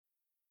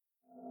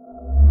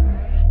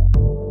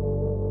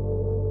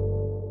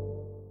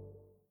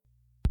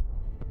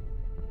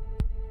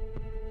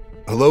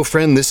Hello,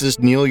 friend. This is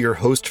Neil, your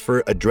host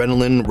for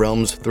Adrenaline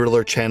Realms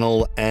Thriller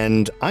channel,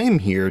 and I am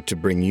here to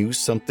bring you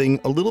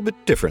something a little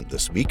bit different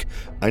this week.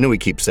 I know we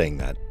keep saying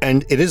that,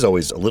 and it is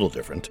always a little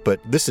different, but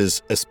this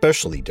is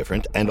especially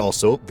different and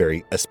also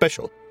very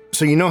special.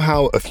 So you know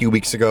how a few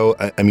weeks ago,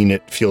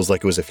 it feels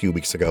like it was a few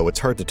weeks ago, it's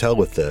hard to tell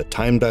with the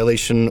time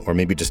dilation or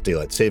maybe just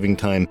daylight saving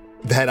time,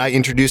 that I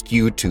introduced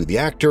you to the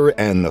actor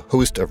and the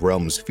host of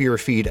Realm's Fear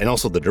Feed and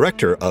also the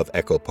director of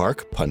Echo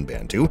Park, Pun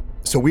Bandu.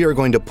 So we are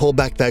going to pull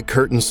back that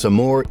curtain some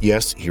more.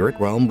 Yes, here at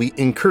Realm, we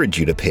encourage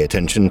you to pay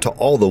attention to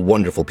all the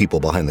wonderful people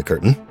behind the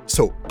curtain.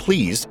 So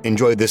please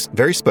enjoy this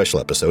very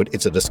special episode.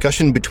 It's a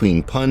discussion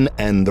between Pun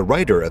and the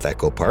writer of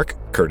Echo Park,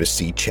 Curtis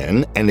C.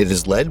 Chen, and it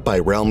is led by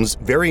Realm's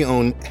very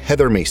own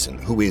Heather Mason,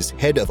 who is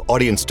head of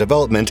audience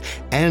development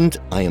and,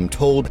 I am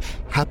told,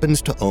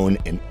 happens to own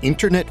an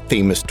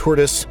internet-famous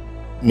tortoise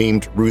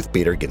named Ruth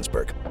Bader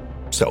Ginsburg.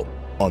 So,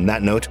 on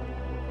that note,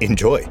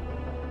 enjoy.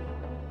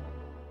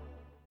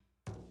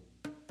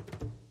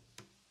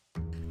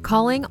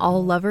 Calling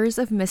all lovers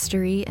of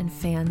mystery and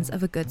fans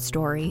of a good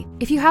story.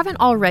 If you haven't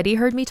already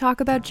heard me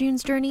talk about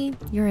June's Journey,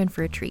 you're in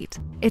for a treat.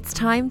 It's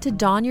time to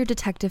don your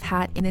detective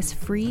hat in this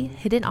free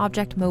hidden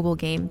object mobile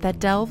game that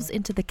delves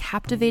into the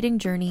captivating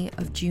journey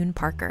of June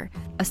Parker,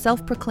 a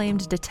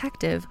self-proclaimed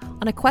detective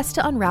on a quest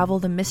to unravel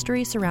the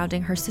mystery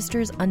surrounding her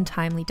sister's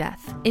untimely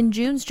death. In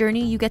June's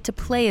Journey, you get to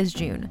play as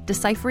June,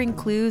 deciphering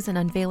clues and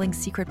unveiling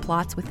secret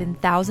plots within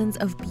thousands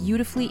of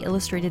beautifully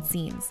illustrated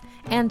scenes.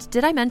 And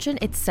did I mention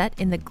it's set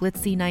in the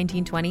glitzy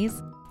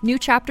 1920s? New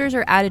chapters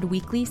are added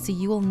weekly, so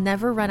you will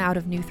never run out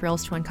of new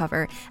thrills to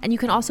uncover, and you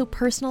can also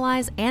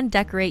personalize and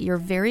decorate your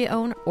very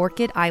own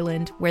Orchid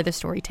Island where the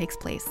story takes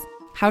place.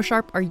 How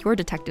sharp are your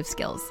detective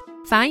skills?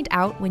 Find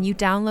out when you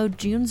download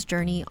June's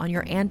Journey on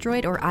your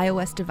Android or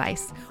iOS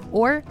device,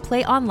 or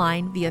play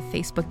online via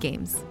Facebook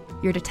Games.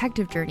 Your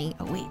detective journey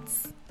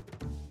awaits.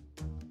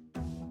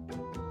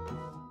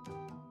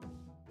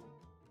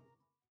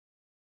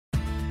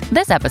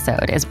 This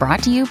episode is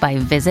brought to you by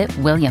Visit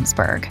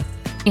Williamsburg.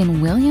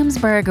 In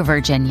Williamsburg,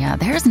 Virginia,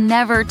 there's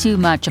never too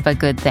much of a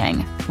good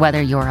thing.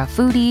 Whether you're a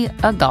foodie,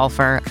 a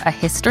golfer, a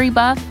history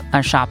buff, a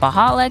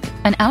shopaholic,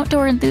 an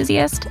outdoor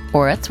enthusiast,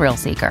 or a thrill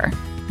seeker,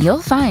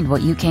 you'll find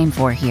what you came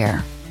for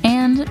here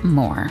and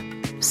more.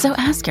 So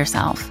ask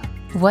yourself,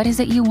 what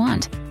is it you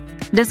want?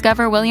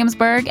 Discover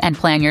Williamsburg and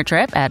plan your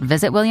trip at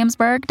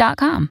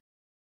visitwilliamsburg.com.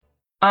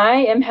 I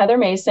am Heather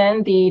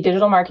Mason, the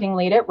digital marketing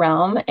lead at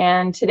Realm,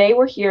 and today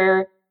we're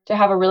here to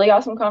have a really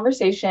awesome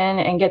conversation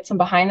and get some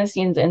behind the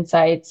scenes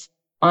insights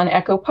on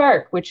Echo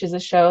Park, which is a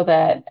show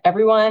that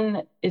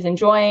everyone is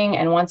enjoying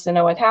and wants to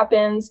know what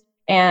happens.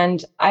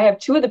 And I have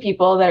two of the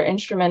people that are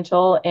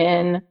instrumental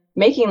in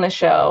making the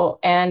show,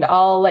 and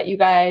I'll let you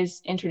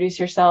guys introduce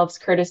yourselves.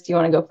 Curtis, do you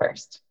want to go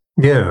first?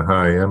 Yeah,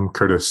 hi, I'm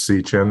Curtis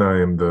C. Chen.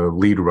 I am the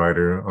lead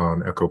writer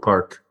on Echo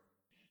Park.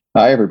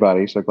 Hi,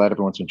 everybody. So glad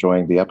everyone's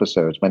enjoying the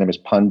episodes. My name is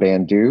Pun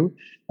Bandu,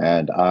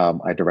 and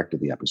I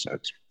directed the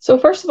episodes. So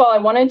first of all, I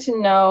wanted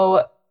to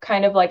know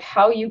kind of like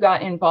how you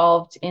got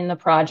involved in the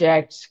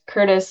project.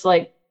 Curtis,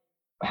 like,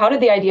 how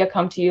did the idea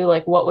come to you?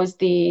 Like, what was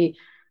the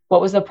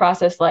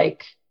process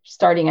like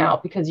starting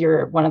out, because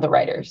you're one of the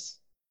writers?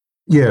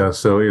 Yeah,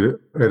 so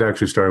it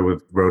actually started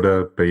with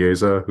Rhoda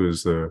Belleza,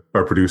 who's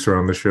our producer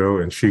on the show,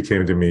 and she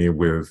came to me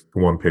with a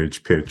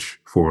one-page pitch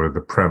for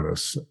the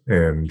premise,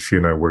 and she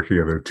and I worked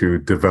together to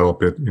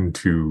develop it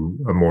into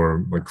a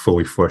more like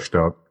fully fleshed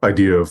out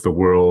idea of the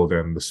world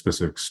and the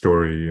specific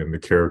story and the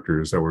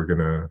characters that were going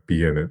to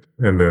be in it.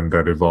 And then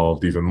that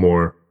evolved even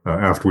more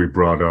after we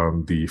brought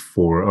on the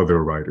 4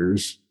 other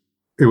writers.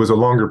 It was a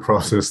longer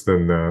process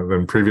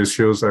than previous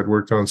shows I'd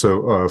worked on.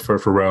 So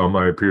for Realm,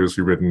 I had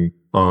previously written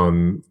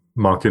on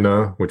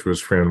Machina, which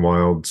was Fran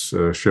Wild's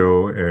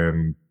show,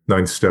 and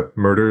Ninth Step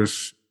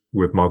Murders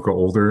with Malka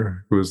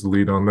Older, who was the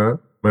lead on that.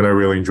 And I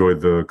really enjoyed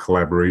the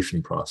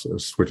collaboration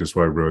process, which is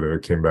why Rhoda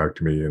came back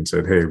to me and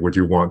said, hey, would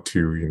you want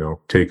to,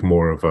 take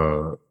more of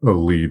a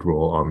lead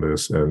role on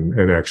this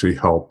and actually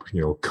help,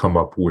 come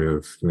up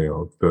with,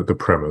 the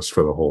premise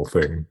for the whole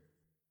thing,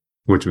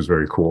 which was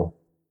very cool.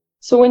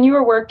 So when you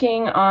were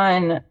working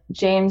on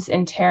James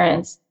and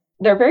Terrence,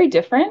 they're very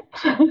different.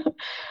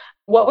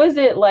 What was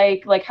it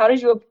like? Like, how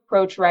did you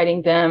approach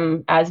writing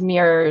them as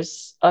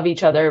mirrors of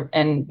each other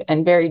and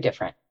very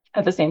different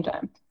at the same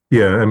time?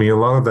 Yeah, a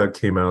lot of that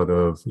came out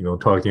of,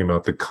 talking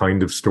about the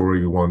kind of story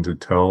we wanted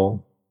to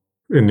tell.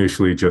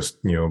 Initially just,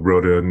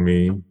 Rhoda and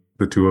me,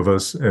 the two of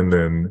us. And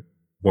then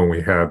when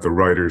we had the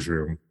writer's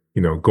room,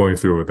 going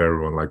through with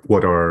everyone, like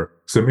what are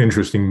some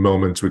interesting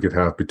moments we could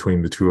have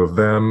between the two of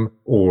them?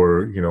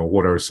 Or,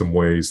 what are some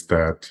ways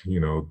that,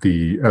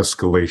 the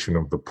escalation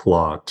of the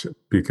plot,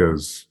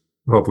 because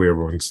hopefully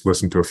everyone's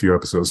listened to a few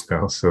episodes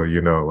now. So,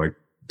 like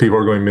people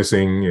are going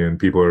missing and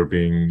people are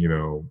being,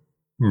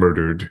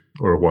 murdered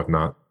or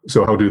whatnot.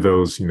 So how do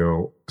those,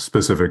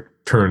 specific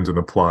turns in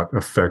the plot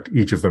affect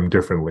each of them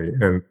differently?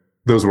 And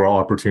those were all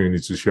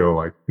opportunities to show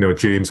like,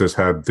 James has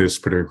had this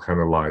particular kind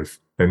of life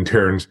and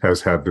Terrence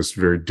has had this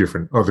very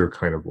different other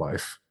kind of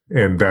life.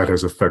 And that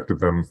has affected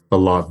them a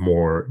lot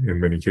more in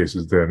many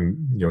cases than,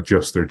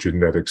 just their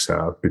genetics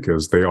have,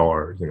 because they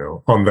are,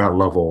 on that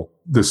level,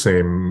 the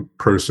same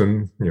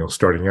person,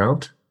 starting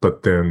out,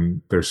 but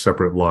then their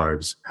separate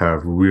lives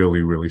have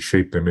really, really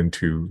shaped them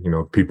into,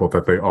 people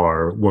that they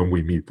are when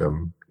we meet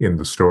them in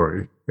the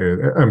story.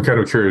 And I'm kind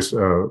of curious,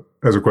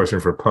 as a question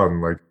for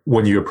Pun, like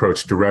when you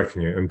approach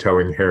directing it and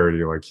telling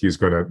Harry, like he's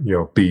going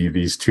to, be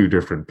these two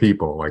different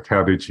people, like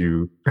how did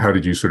you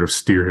sort of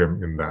steer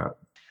him in that?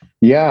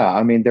 Yeah,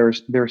 I mean,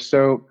 there's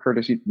so,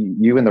 Curtis,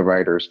 you and the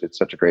writers did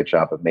such a great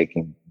job of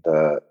making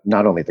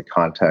not only the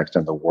context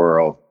and the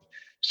world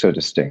so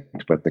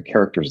distinct, but the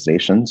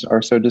characterizations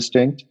are so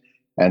distinct.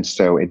 And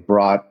so it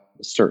brought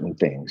certain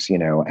things,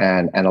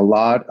 and a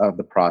lot of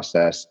the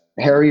process.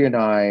 Harry and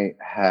I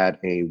had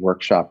a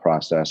workshop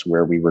process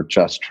where we were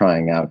just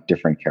trying out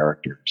different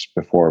characters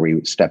before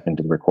we stepped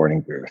into the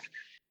recording booth.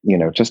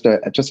 Just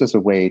as a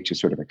way to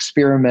sort of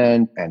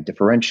experiment and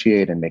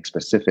differentiate and make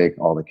specific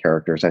all the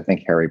characters. I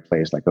think Harry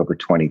plays like over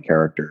 20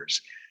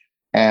 characters.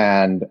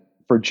 And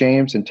for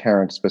James and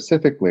Terrence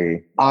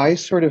specifically, I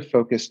sort of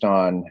focused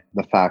on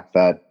the fact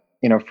that,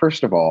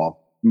 first of all,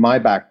 my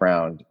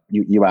background,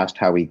 you asked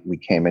how we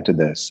came into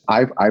this.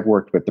 I've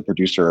worked with the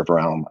producer of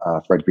Realm,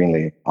 Fred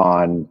Greenlee,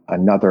 on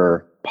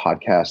another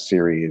podcast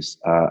series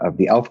of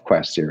the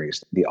ElfQuest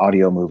series, the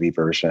audio movie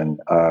version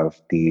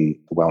of the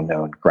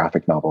well-known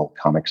graphic novel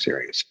comic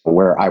series,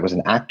 where I was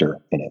an actor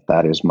in it.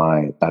 That is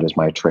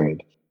my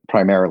trade,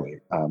 primarily,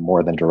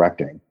 more than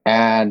directing.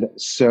 And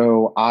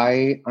so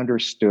I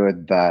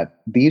understood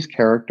that these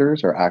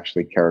characters are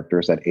actually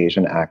characters that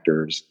Asian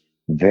actors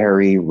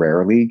very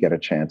rarely get a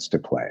chance to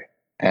play.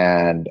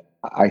 And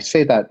I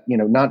say that,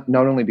 not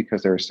only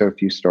because there are so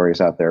few stories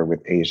out there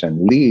with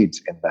Asian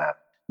leads in that,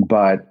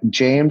 but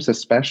James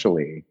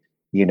especially,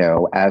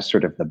 as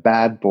sort of the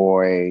bad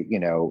boy,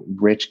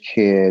 rich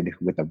kid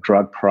with a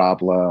drug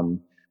problem,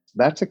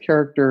 that's a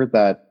character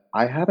that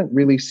I haven't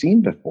really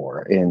seen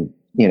before in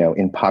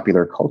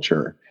popular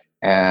culture.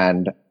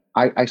 And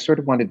I sort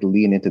of wanted to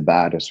lean into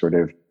that as sort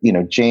of,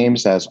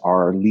 James as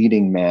our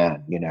leading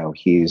man,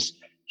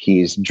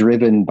 he's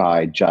driven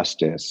by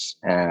justice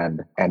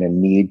and a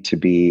need to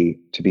be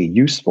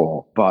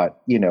useful,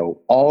 but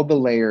all the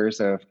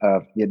layers of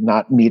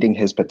not meeting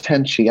his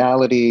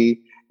potentiality,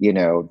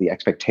 the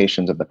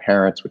expectations of the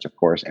parents, which of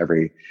course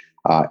every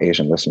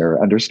Asian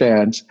listener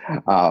understands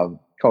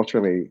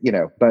culturally,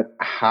 but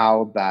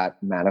how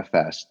that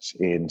manifests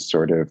in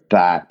sort of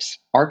that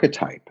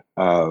archetype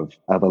of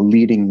a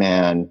leading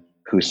man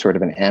who's sort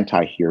of an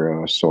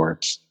anti-hero of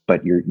sorts,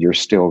 but you're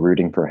still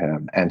rooting for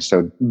him. And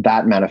so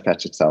that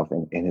manifests itself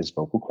in his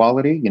vocal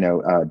quality.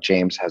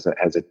 James has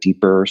a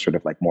deeper, sort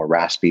of like more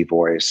raspy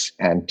voice,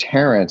 and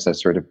Terrence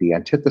as sort of the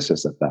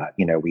antithesis of that.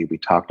 We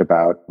talked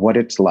about what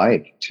it's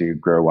like to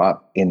grow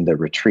up in the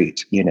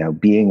retreat,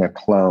 being a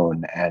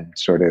clone and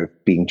sort of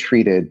being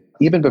treated,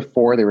 even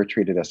before they were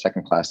treated as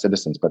second-class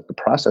citizens, but the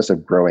process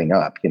of growing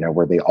up,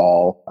 were they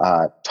all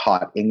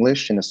taught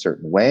English in a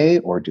certain way,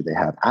 or do they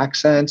have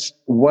accents?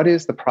 What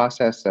is the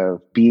process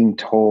of being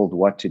told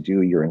what to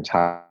do your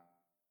entire life,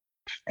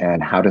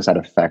 and how does that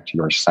affect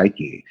your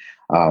psyche?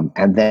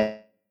 And then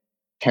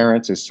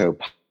Terrence is so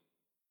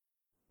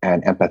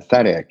and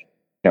empathetic.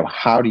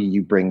 How do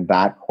you bring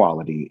that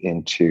quality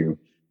into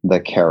the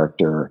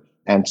character?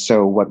 And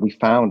so what we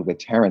found with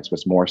Terrence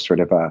was more sort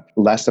of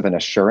less of an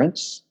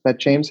assurance that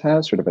James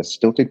has, sort of a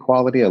stilted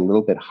quality, a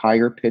little bit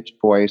higher pitched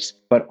voice,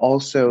 but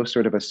also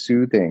sort of a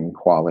soothing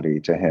quality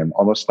to him,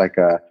 almost like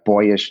a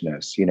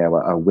boyishness,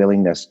 a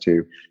willingness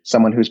to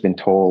someone who's been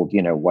told,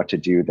 what to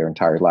do their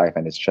entire life.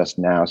 And it's just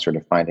now sort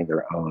of finding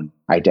their own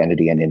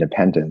identity and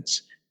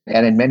independence.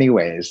 And in many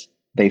ways,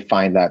 they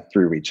find that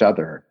through each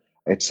other.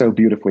 It's so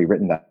beautifully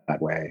written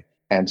that way.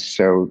 And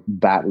so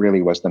that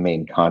really was the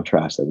main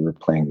contrast that we were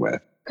playing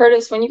with.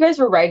 Curtis, when you guys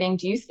were writing,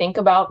 do you think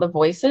about the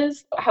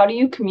voices? How do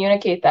you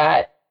communicate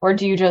that? Or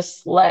do you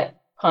just let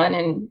Pun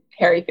and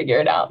Harry figure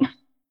it out?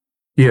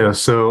 Yeah,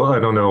 so I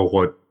don't know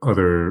what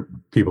other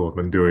people have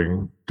been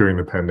doing during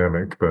the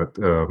pandemic, but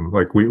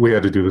we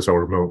had to do this all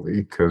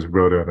remotely because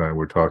Rhoda and I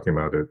were talking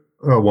about it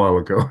a while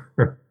ago.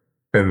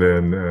 And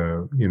then,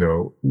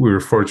 we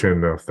were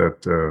fortunate enough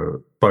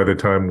that by the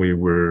time we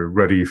were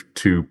ready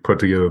to put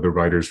together the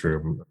writer's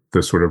room,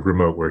 the sort of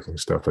remote working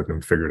stuff had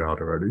been figured out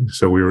already.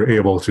 So we were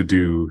able to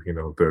do,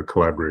 the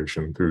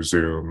collaboration through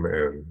Zoom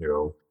and,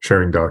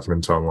 sharing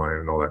documents online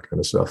and all that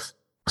kind of stuff.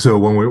 So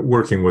when we're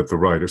working with the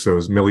writers, so it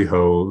was Millie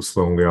Ho,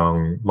 Sloan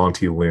Liang,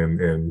 Monty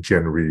Lin, and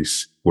Jen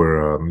Reese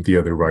were the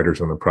other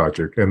writers on the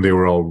project, and they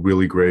were all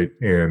really great.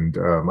 And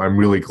I'm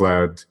really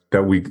glad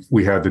that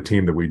we had the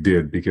team that we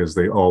did, because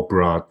they all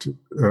brought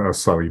a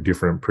slightly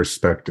different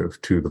perspective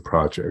to the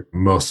project.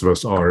 Most of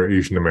us are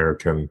Asian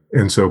American,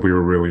 and so we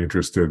were really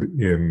interested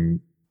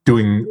in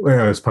doing,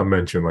 as Pam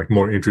mentioned, like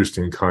more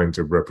interesting kinds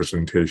of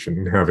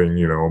representation, having,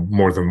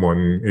 more than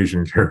one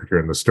Asian character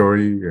in the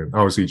story. And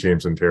obviously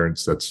James and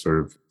Terrence, that's sort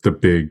of the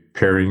big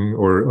pairing,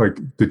 or like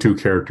the two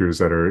characters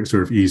that are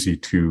sort of easy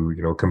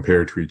to,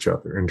 compare to each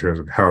other in terms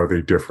of how are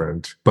they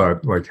different.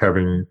 But like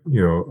having,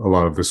 a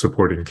lot of the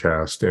supporting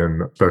cast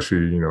and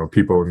especially,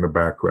 people in the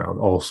background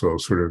also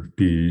sort of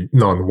be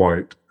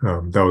non-white.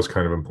 That was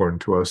kind of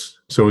important to us.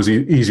 So it was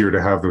easier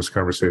to have those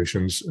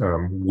conversations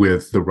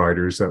with the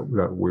writers that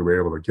we were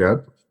able to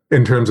get.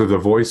 In terms of the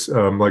voice,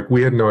 like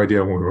we had no idea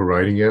when we were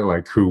writing it,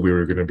 like who we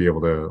were going to be able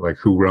to, like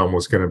who Realm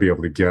was going to be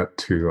able to get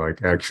to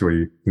like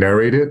actually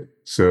narrate it.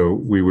 So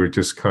we were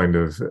just kind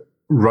of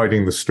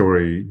writing the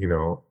story,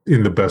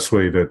 in the best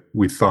way that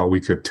we thought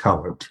we could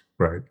tell it,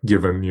 right?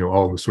 Given,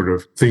 all the sort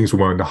of things we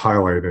wanted to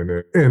highlight in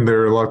it. And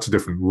there are lots of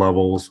different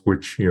levels,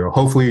 which,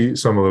 hopefully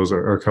some of those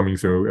are coming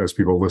through as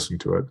people listen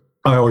to it.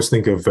 I always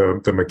think of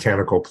the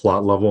mechanical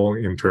plot level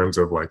in terms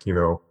of like,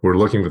 we're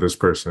looking for this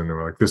person and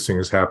we're like, this thing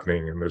is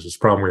happening and there's this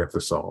problem we have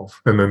to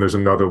solve. And then there's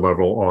another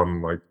level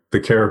on like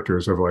the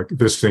characters of like,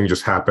 this thing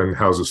just happened.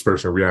 How's this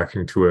person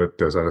reacting to it?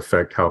 Does that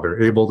affect how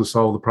they're able to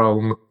solve the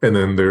problem? And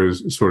then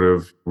there's sort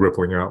of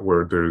rippling out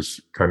where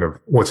there's kind of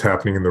what's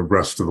happening in the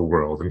rest of the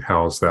world and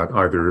how's that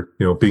either,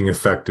 being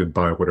affected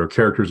by what our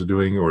characters are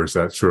doing, or is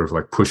that sort of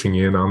like pushing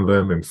in on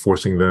them and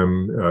forcing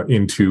them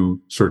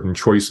into certain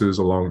choices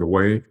along the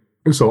way?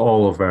 So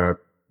all of that,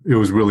 it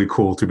was really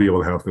cool to be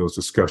able to have those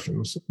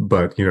discussions.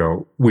 But,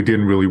 we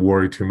didn't really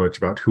worry too much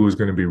about who was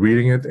going to be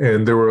reading it.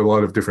 And there were a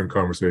lot of different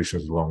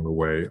conversations along the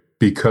way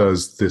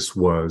because this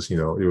was,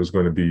 it was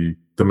going to be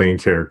the main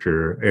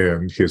character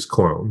and his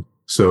clone.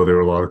 So there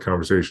were a lot of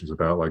conversations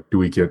about like, do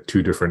we get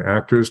two different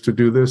actors to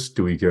do this?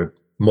 Do we get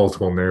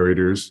multiple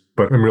narrators?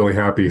 But I'm really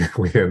happy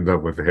we ended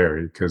up with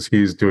Harry because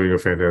he's doing a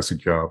fantastic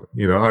job.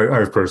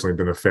 I've personally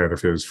been a fan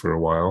of his for a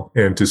while,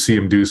 and to see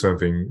him do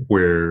something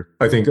where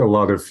I think a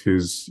lot of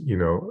his,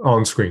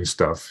 on-screen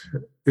stuff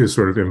is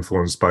sort of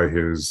influenced by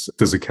his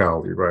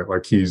physicality, right?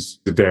 Like he's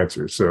a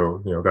dancer.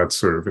 So, that's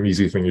sort of an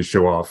easy thing to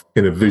show off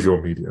in a visual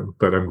medium.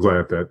 But I'm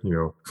glad that,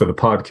 for the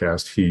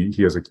podcast,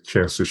 he has a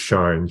chance to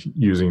shine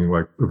using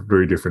like a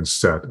very different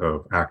set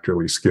of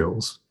actorly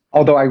skills.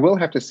 Although I will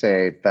have to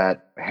say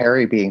that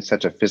Harry being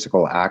such a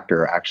physical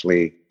actor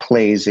actually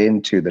plays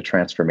into the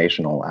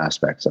transformational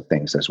aspects of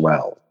things as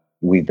well.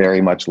 We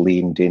very much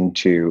leaned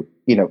into,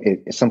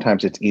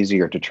 sometimes it's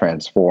easier to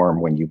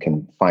transform when you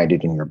can find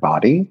it in your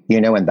body,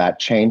 and that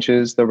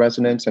changes the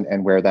resonance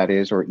and where that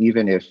is. Or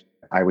even if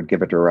I would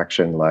give a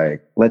direction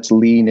like, let's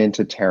lean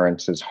into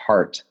Terrence's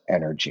heart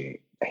energy,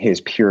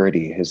 his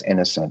purity, his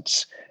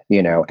innocence,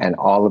 and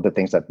all of the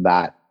things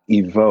that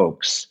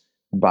evokes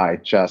by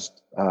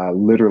just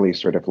literally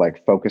sort of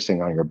like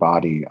focusing on your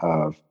body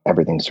of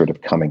everything sort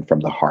of coming from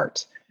the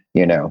heart,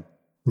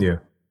 Yeah.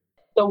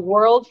 The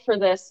world for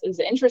this is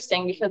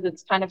interesting because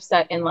it's kind of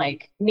set in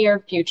like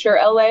near future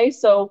LA.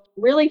 So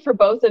really for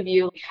both of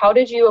you, how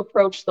did you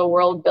approach the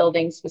world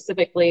building,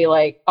 specifically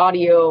like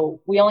audio?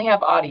 We only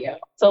have audio.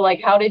 So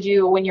like, how did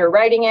you, when you're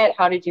writing it,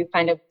 how did you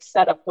kind of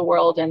set up the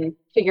world and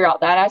figure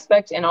out that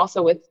aspect, and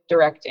also with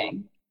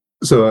directing?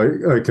 So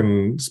I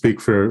can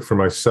speak for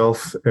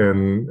myself,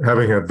 and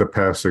having had the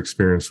past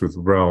experience with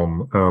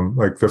Realm,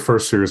 like the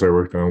first series I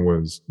worked on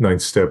was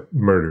Ninth Step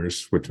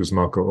Murders, which was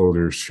Malcolm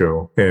Older's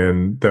show.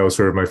 And that was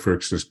sort of my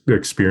first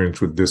experience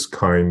with this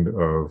kind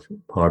of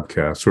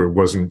podcast. So it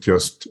wasn't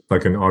just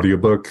like an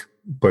audiobook,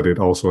 but it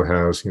also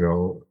has,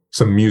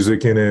 some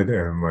music in it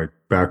and like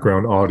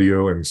background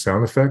audio and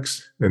sound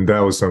effects. And that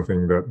was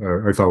something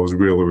that I thought was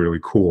really, really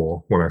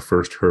cool when I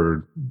first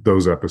heard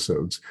those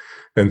episodes.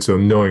 And so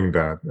knowing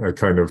that, I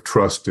kind of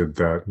trusted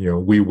that,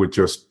 we would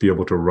just be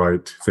able to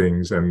write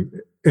things, and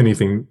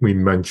anything we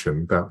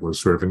mentioned that was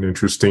sort of an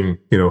interesting,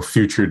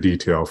 future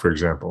detail, for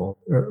example,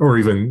 or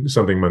even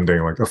something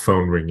mundane like a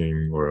phone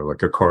ringing or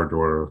like a car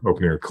door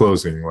opening or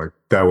closing, like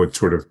that would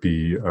sort of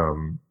be,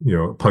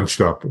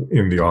 punched up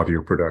in the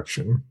audio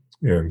production.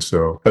 And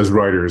so as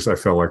writers, I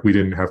felt like we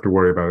didn't have to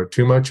worry about it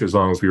too much as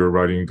long as we were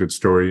writing a good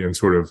story and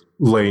sort of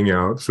laying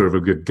out sort of a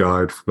good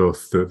guide for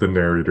both the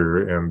narrator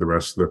and the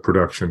rest of the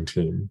production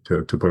team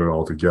to put it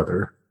all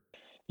together.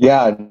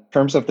 Yeah, in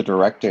terms of the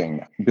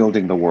directing,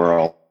 building the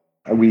world,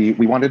 we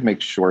wanted to make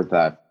sure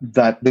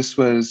that this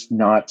was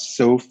not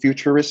so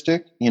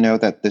futuristic,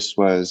 that this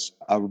was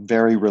a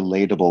very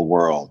relatable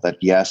world, that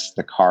yes,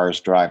 the cars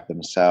drive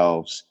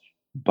themselves,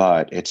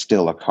 but it's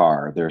still a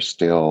car. They're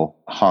still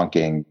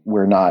honking.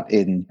 We're not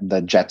in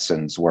the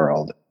Jetsons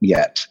world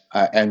yet.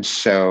 And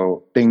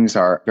so things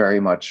are very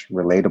much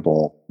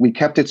relatable. We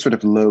kept it sort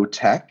of low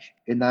tech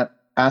in that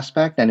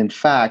aspect. And in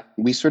fact,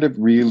 we sort of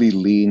really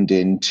leaned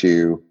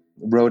into,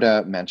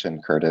 Rhoda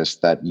mentioned, Curtis,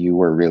 that you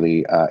were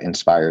really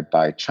inspired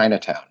by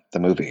Chinatown, the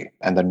movie,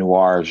 and the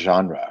noir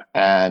genre.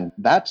 And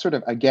that sort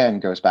of,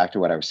 again, goes back to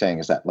what I was saying,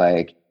 is that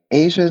like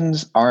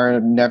Asians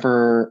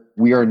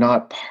we are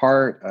not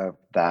part of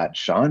that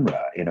genre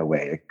in a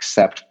way,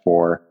 except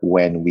for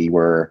when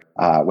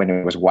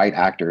it was white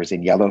actors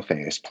in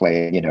yellowface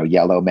playing,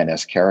 yellow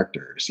menace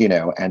characters,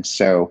 and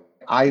so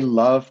I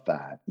love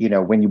that,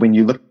 when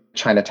you look at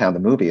Chinatown, the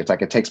movie, it's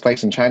like it takes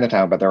place in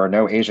Chinatown, but there are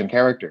no Asian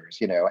characters,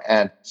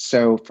 and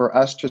so for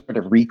us to sort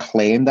of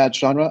reclaim that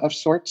genre of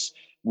sorts,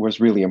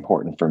 was really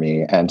important for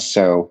me. And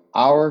so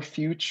our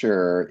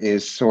future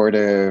is sort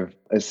of,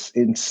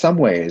 in some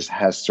ways,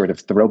 has sort of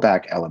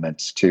throwback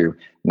elements to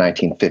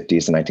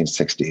 1950s and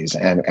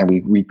 1960s. And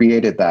we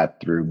recreated that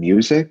through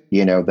music,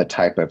 the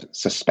type of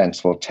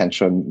suspenseful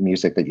tension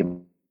music that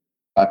you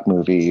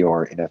movie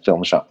or in a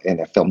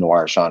film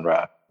noir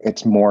genre.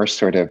 It's more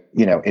sort of,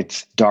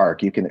 it's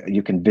dark. You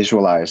can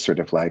visualize sort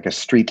of like a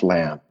street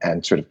lamp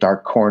and sort of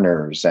dark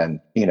corners.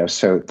 And,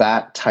 so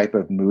that type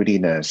of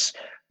moodiness,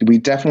 we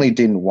definitely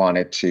didn't want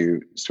it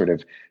to sort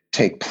of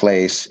take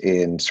place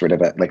in sort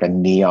of like a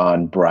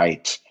neon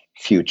bright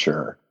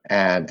future.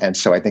 And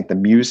so I think the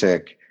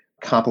music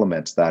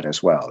complements that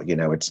as well.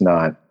 It's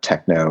not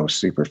techno,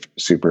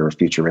 super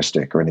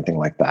futuristic or anything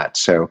like that.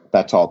 So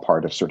that's all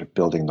part of sort of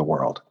building the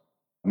world.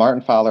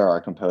 Martin Fowler,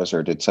 our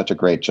composer, did such a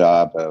great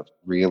job of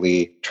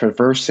really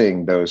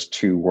traversing those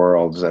two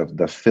worlds of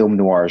the film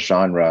noir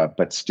genre,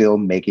 but still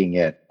making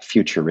it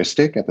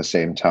futuristic at the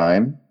same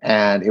time.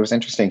 And it was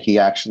interesting. He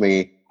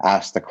actually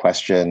asked the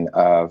question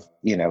of,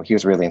 he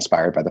was really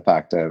inspired by the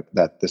fact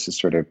that this is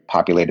sort of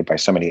populated by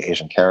so many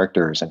Asian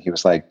characters. And he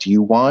was like, do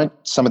you want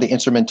some of the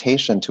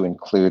instrumentation to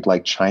include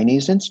like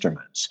Chinese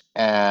instruments?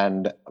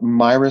 And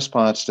my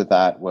response to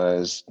that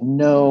was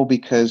no,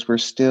 because we're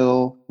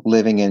still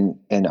living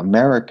in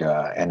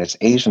America and it's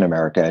Asian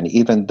America. And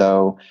even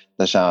though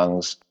the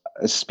Zhangs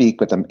speak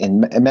with them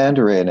in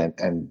Mandarin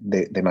and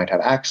they might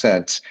have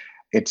accents,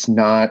 it's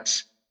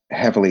not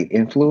heavily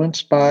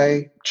influenced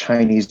by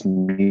Chinese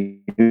music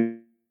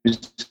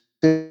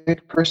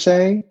per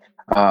se.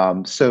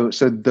 So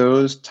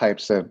those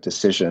types of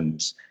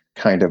decisions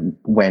kind of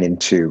went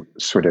into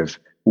sort of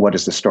what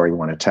is the story we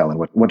want to tell and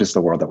what is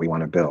the world that we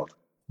want to build.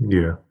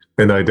 Yeah.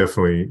 And I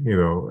definitely,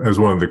 as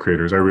one of the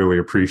creators, I really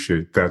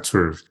appreciate that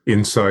sort of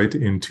insight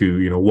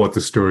into, what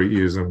the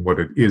story is and what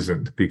it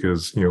isn't.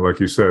 Because, like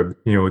you said,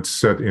 it's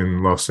set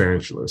in Los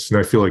Angeles. And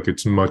I feel like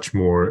it's much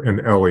more an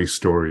LA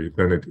story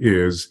than it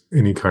is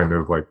any kind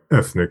of like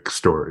ethnic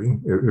story,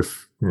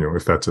 if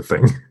that's a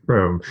thing.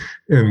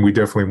 And we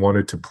definitely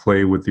wanted to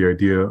play with the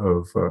idea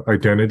of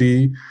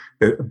identity,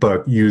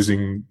 but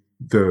using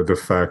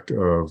the fact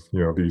of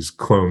these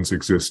clones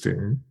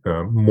existing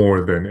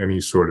more than any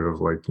sort of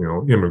like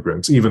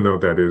immigrants, even though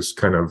that is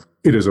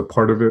it is a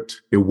part of it.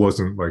 It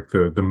wasn't like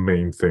the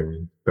main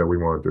thing that we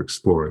wanted to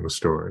explore in the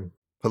story.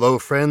 Hello,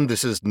 friend.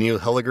 This is Neil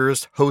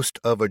Helligers, host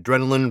of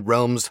Adrenaline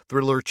Realms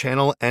Thriller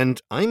channel,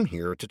 and I'm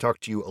here to talk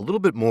to you a little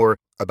bit more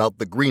about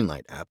the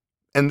Greenlight app.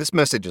 And this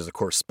message is, of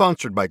course,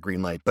 sponsored by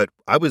Greenlight, but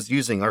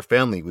our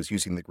family was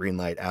using the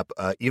Greenlight app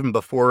even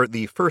before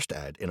the first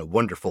ad in a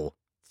wonderful,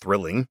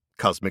 thrilling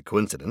cosmic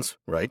coincidence,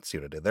 right? See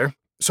what I did there?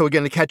 So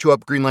again, to catch you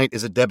up, Greenlight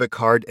is a debit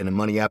card and a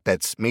money app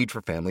that's made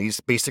for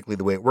families. Basically,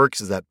 the way it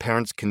works is that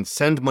parents can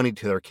send money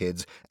to their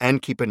kids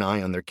and keep an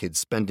eye on their kids'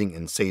 spending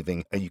and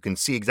saving. And you can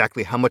see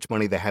exactly how much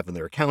money they have in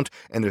their account,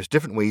 and there's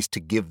different ways to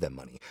give them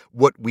money.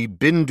 What we've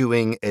been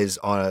doing is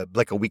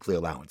like a weekly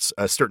allowance,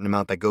 a certain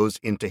amount that goes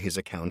into his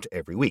account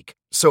every week.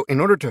 So in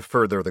order to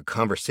further the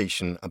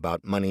conversation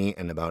about money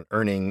and about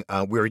earning,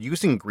 we're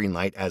using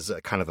Greenlight as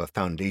a kind of a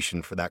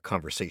foundation for that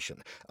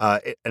conversation.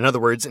 In other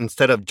words,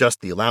 instead of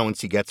just the allowance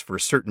he gets for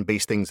certain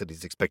base things that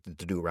he's expected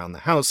to do around the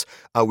house,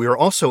 we are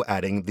also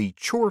adding the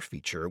chore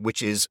feature,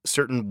 which is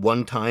certain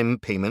one-time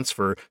payments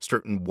for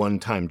certain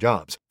one-time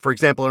jobs. For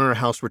example, in our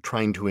house, we're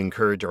trying to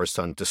encourage our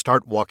son to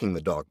start walking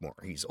the dog more.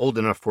 He's old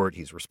enough for it,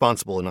 he's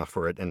responsible enough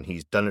for it, and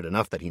he's done it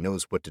enough that he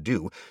knows what to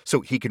do.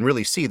 So he can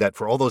really see that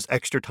for all those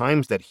extra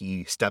times that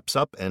he steps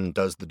up and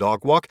does the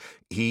dog walk,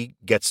 he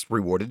gets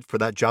rewarded for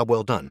that job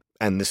well done.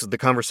 And this is the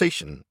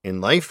conversation.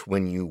 In life,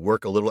 when you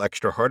work a little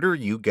extra harder,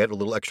 you get a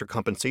little extra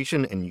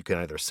compensation, and you can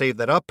either save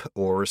that up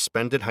or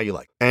spend it how you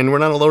like. And we're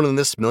not alone in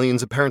this.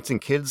 Millions of parents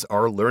and kids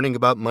are learning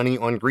about money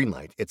on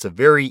Greenlight. It's a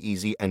very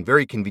easy and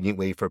very convenient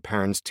way for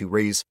parents to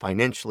raise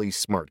financially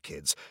smart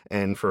kids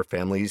and for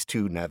families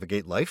to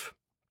navigate life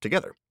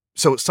together.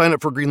 So sign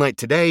up for Greenlight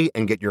today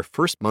and get your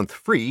first month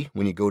free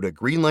when you go to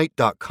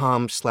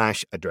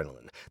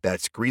greenlight.com/adrenaline.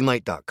 That's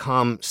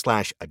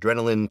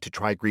greenlight.com/adrenaline to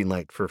try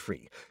Greenlight for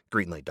free.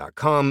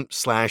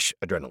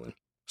 Greenlight.com/adrenaline.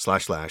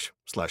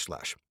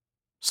 //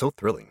 So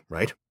thrilling,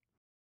 right?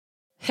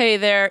 Hey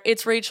there,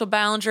 it's Rachel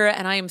Ballinger,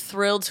 and I am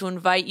thrilled to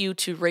invite you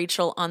to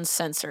Rachel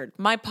Uncensored,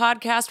 my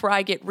podcast where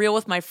I get real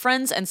with my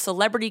friends and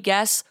celebrity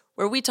guests,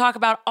 where we talk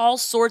about all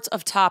sorts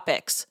of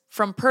topics.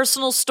 From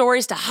personal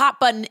stories to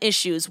hot-button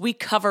issues, we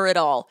cover it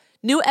all.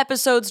 New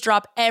episodes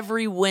drop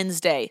every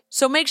Wednesday,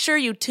 so make sure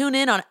you tune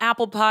in on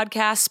Apple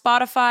Podcasts,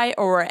 Spotify,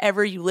 or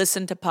wherever you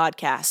listen to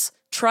podcasts.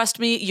 Trust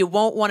me, you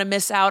won't want to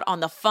miss out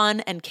on the fun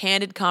and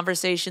candid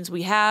conversations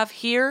we have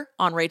here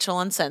on Rachel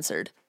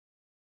Uncensored.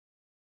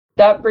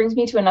 That brings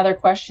me to another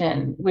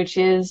question, which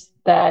is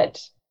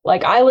that,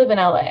 like, I live in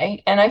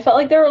LA, and I felt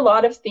like there were a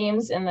lot of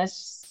themes in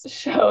this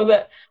show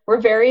that were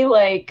very,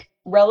 like,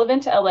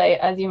 relevant to LA.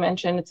 As you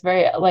mentioned, it's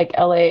very, like,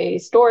 LA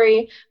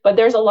story, but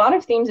there's a lot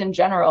of themes in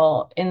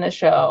general in the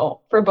show.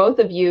 For both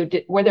of you,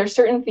 were there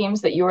certain themes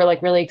that you were,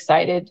 like, really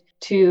excited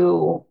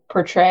to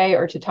portray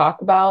or to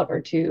talk about or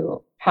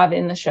to have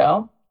in the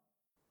show?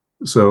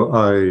 So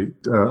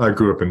I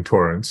grew up in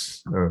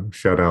Torrance.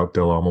 Shout out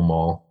Del Alma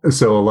Mall.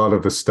 So a lot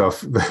of the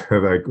stuff that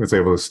I was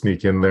able to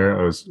sneak in there,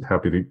 I was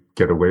happy to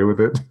get away with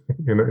it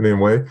in a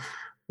way.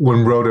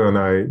 When Rhoda and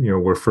I,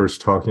 were first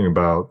talking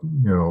about,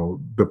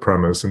 the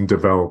premise and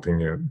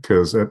developing it,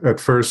 because at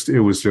first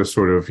it was just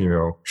sort of,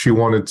 she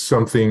wanted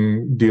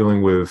something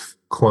dealing with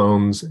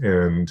clones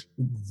and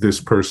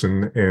this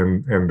person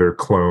and their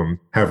clone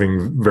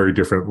having very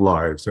different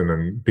lives and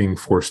then being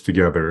forced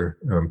together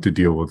to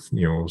deal with,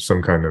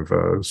 some kind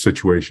of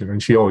situation.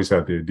 And she always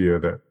had the idea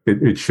that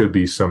it should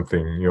be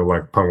something,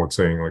 like Pang was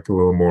saying, like a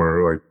little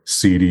more like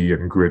seedy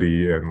and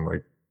gritty and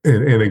like,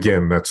 and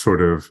again, that's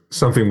sort of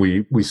something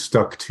we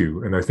stuck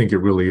to. And I think it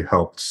really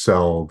helped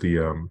sell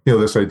the,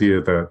 this idea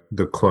that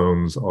the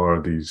clones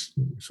are these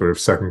sort of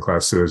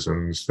second-class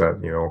citizens that,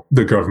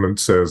 the government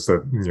says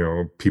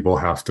that, people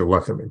have to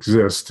let them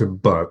exist,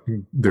 but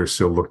they're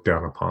still looked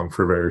down upon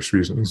for various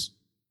reasons.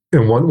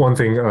 And one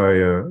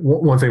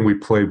thing we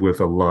played with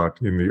a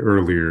lot in the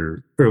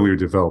earlier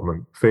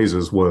development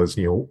phases was,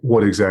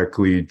 what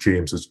exactly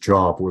James's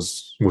job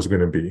was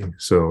going to be.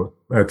 So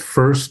at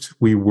first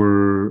we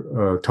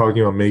were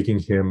talking about making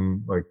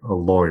him like a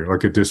lawyer,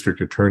 like a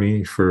district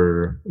attorney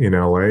in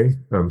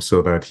LA,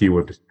 so that he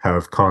would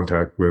have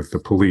contact with the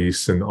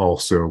police and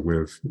also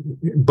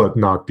but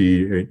not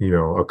be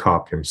a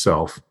cop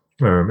himself.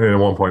 And at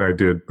one point I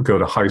did go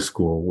to high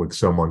school with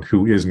someone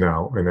who is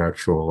now an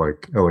actual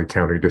like LA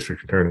County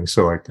district attorney.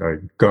 So like I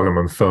got him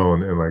on the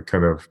phone and like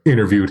kind of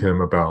interviewed him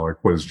about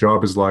like what his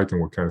job is like and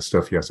what kind of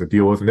stuff he has to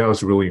deal with. And that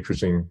was a really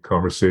interesting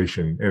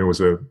conversation. And it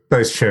was a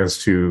nice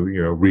chance to,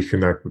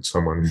 reconnect with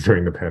someone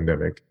during the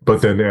pandemic.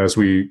 But then as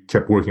we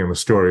kept working on the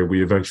story,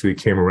 we eventually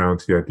came around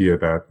to the idea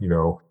that,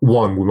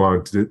 one, we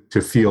wanted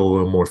to feel a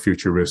little more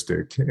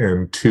futuristic.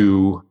 And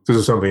two, this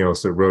is something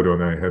else that Rhoda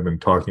and I had been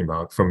talking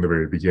about from the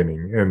very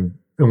beginning. And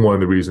one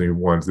of the reasons we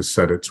wanted to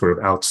set it sort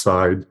of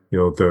outside,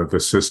 the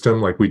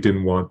system, like we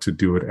didn't want to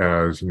do it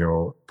as,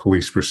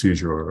 police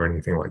procedure or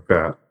anything like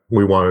that.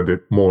 We wanted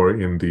it more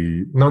in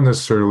the, not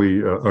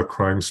necessarily a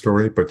crime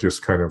story, but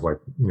just kind of like,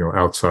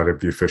 outside of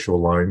the official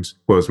lines.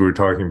 Was we were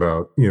talking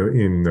about,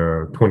 in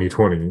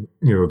 2020,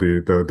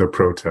 the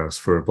protests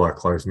for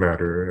Black Lives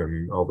Matter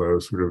and all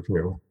those sort of,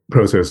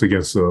 protests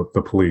against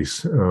the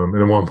police.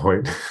 And at one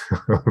point,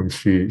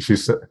 she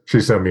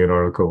sent me an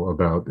article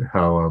about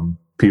how,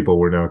 people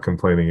were now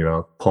complaining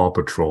about Paw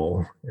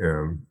Patrol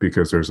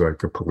because there's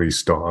like a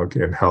police dog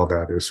and how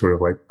that is sort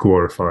of like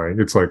glorifying.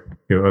 It's like,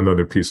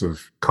 another piece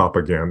of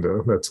propaganda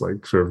that's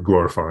like sort of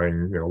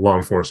glorifying, law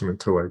enforcement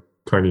to like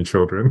tiny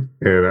children.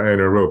 And I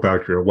wrote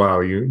back to her,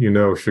 wow,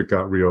 shit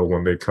got real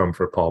when they come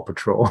for Paw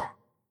Patrol.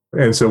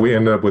 And so we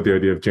ended up with the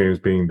idea of James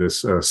being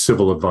this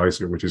civil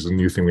advisor, which is a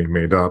new thing we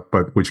made up,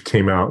 but which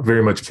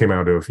very much came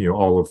out of,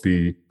 all of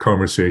the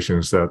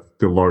conversations that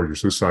the larger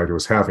society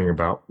was having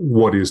about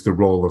what is the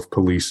role of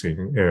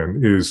policing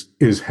and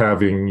is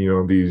having,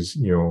 these,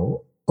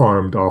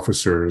 armed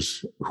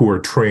officers who are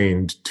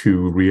trained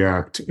to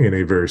react in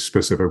a very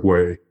specific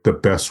way, the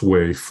best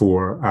way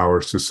for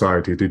our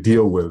society to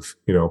deal with,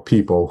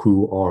 people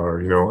who are,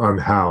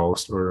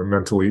 unhoused or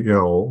mentally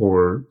ill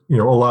or, a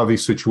lot of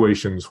these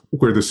situations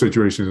where the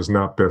situation is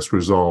not best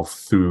resolved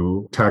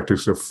through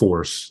tactics of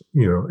force,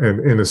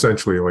 and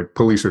essentially like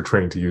police are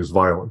trained to use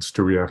violence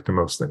to react to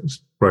most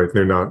things, right?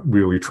 They're not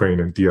really trained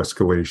in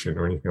de-escalation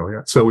or anything like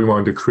that. So we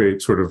wanted to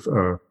create sort of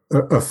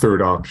a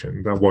third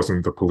option that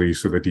wasn't the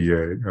police or the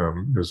DA.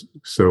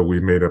 So we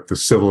made up the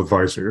civil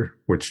advisor,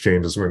 which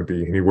James is going to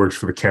be, and he works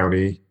for the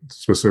county,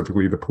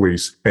 specifically the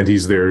police, and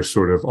he's there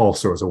sort of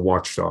also as a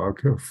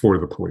watchdog for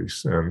the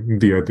police.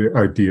 And the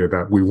idea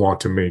that we want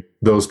to make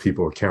those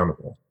people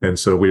accountable. And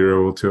so we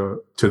were able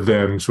to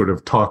then sort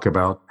of talk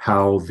about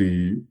how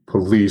the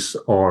police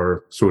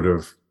are sort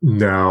of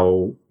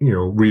now,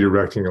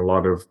 redirecting a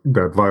lot of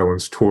that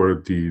violence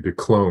toward the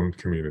clone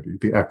community,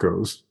 the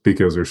echoes,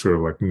 because they're sort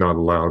of like not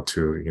allowed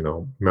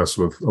to, mess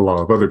with a lot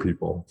of other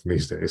people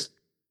these days.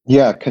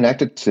 Yeah,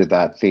 connected to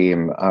that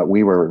theme,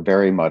 we were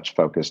very much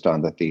focused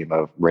on the theme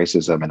of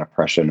racism and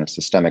oppression and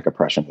systemic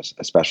oppression,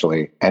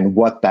 especially, and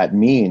what that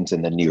means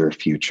in the near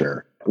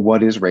future.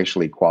 What does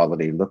racial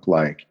equality look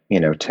like,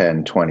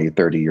 10, 20,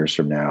 30 years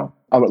from now?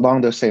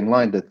 Along those same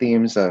lines, the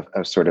themes of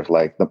sort of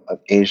like of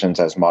Asians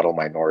as model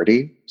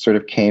minority sort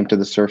of came to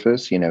the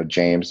surface.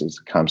 James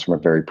comes from a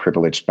very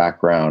privileged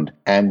background,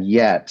 and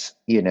yet,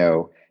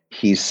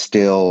 he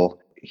still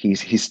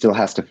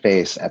has to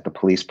face at the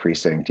police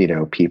precinct,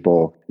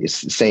 people is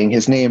saying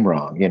his name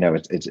wrong,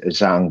 it's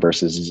Zhang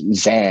versus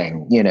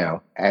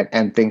Zhang,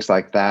 and things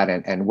like that.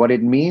 And what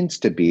it means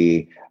to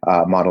be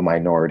model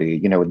minority,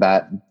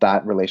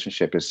 that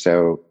relationship is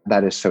so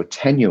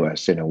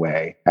tenuous in a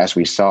way, as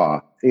we saw.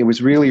 It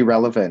was really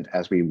relevant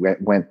as we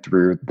went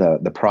through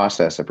the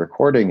process of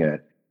recording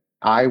it.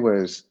 I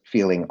was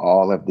feeling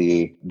all of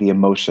the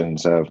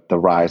emotions of the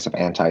rise of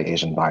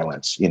anti-Asian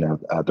violence,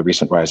 the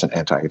recent rise in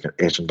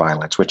anti-Asian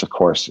violence, which of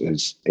course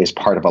is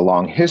part of a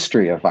long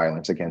history of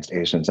violence against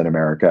Asians in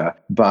America.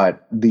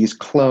 But these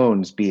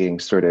clones being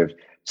sort of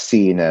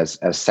seen as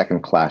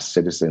second-class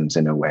citizens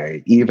in a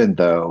way, even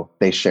though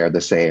they share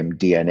the same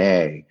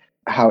DNA.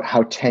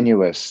 How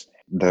tenuous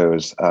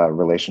those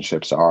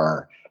relationships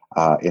are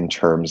in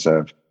terms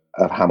of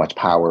how much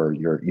power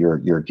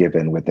you're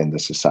given within the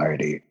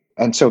society.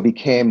 And so it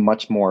became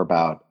much more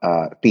about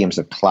themes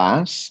of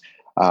class,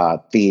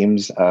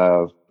 themes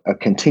of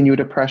continued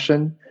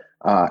oppression.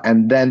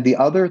 And then the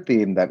other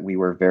theme that we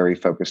were very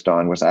focused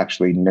on was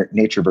actually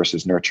nature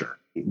versus nurture.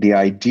 The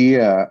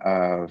idea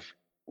of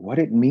what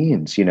it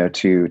means,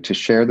 to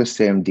share the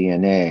same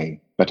DNA,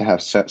 but to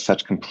have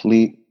such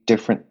complete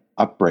different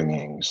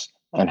upbringings,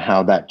 and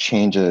how that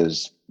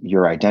changes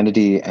your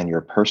identity and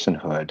your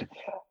personhood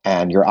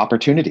and your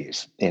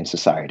opportunities in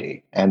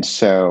society. And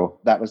so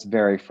that was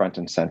very front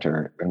and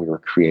center when we were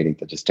creating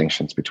the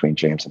distinctions between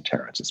James and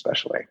Terrence,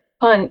 especially.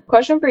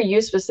 Question for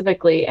you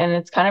specifically, and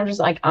it's kind of just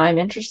like, I'm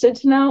interested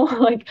to know,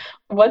 like,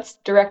 what's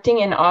directing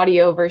in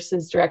audio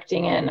versus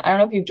directing in, I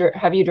don't know if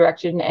have you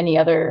directed in any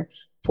other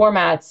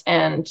formats,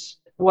 and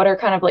what are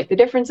kind of like the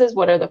differences?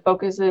 What are the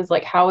focuses?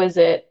 Like, how is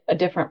it a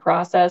different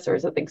process, or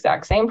is it the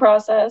exact same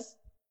process?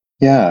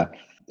 Yeah.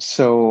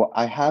 So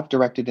I have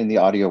directed in the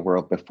audio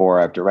world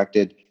before. I've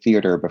directed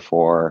theater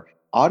before.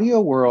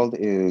 Audio world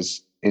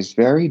is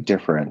very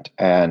different.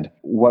 And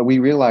what we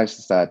realized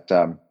is that,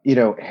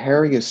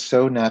 Harry is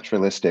so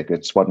naturalistic.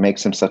 It's what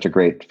makes him such a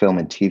great film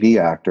and TV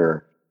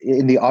actor.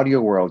 In the audio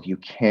world, you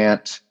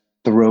can't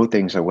throw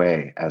things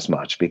away as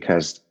much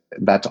because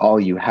that's all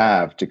you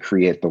have to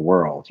create the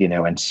world,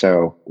 And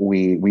so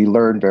we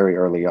learned very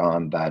early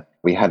on that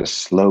we had to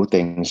slow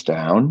things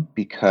down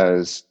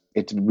because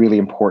it's really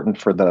important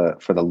for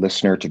the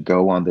listener to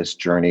go on this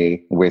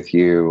journey with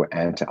you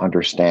and to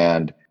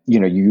understand,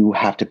 you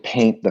have to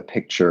paint the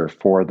picture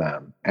for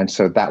them. And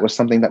so that was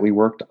something that we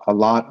worked a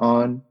lot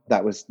on.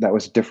 That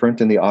was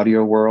different in the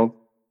audio world,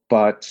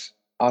 but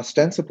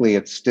ostensibly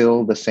it's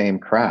still the same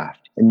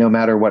craft. And no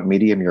matter what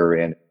medium you're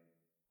in,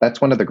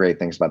 that's one of the great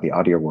things about the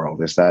audio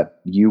world is that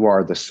you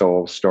are the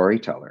sole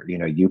storyteller.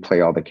 You play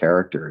all the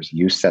characters,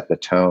 you set the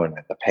tone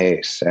and the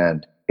pace,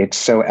 and it's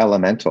so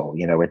elemental.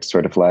 It's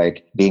sort of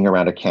like being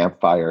around a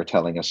campfire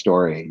telling a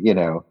story.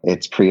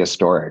 It's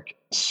prehistoric.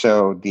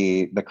 So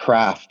the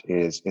craft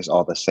is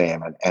all the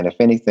same, and if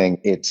anything,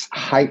 it's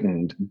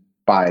heightened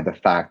by the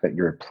fact that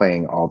you're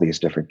playing all these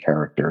different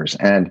characters.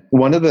 And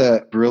one of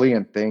the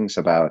brilliant things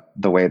about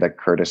the way that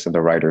Curtis and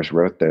the writers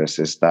wrote this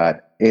is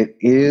that it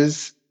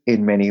is,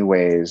 in many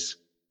ways,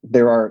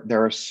 there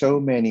are so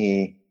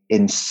many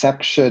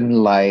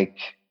Inception-like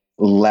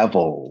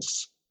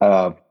levels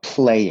of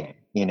playing.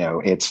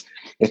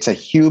 It's a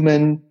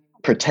human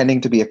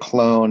pretending to be a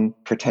clone,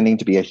 pretending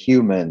to be a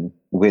human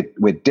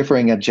with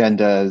differing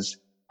agendas.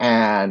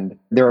 And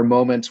there are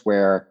moments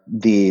where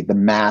the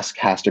mask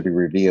has to be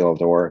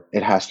revealed, or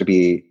it has to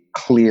be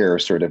clear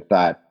sort of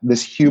that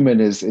this human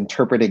is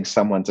interpreting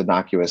someone's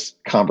innocuous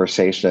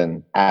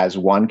conversation as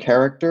one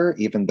character,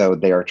 even though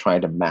they are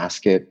trying to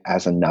mask it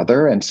as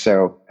another. And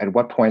so at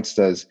what points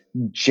does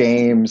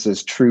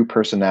James's true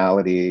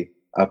personality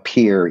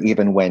appear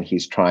even when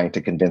he's trying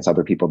to convince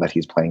other people that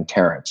he's playing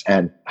Terrence?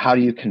 And how do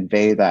you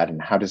convey that,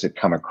 and how does it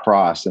come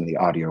across in the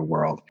audio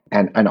world?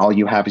 And all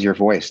you have is your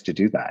voice to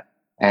do that.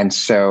 And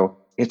so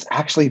it's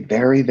actually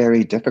very,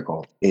 very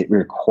difficult. It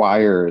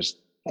requires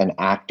an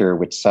actor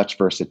with such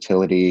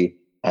versatility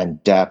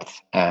and depth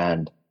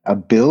and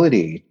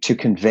ability to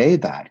convey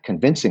that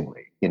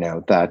convincingly.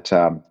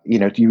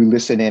 You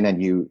listen in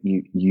and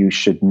you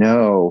should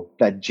know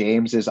that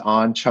James is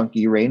on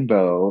Chunky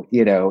Rainbow,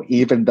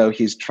 even though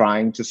he's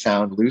trying to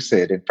sound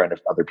lucid in front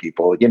of other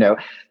people,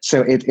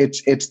 So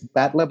it's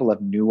that level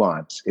of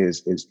nuance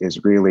is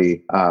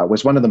really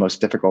was one of the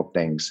most difficult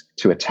things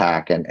to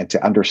attack and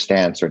to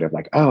understand. Sort of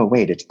like, oh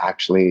wait, it's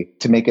actually,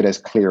 to make it as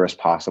clear as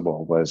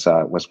possible was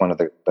one of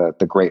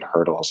the great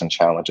hurdles and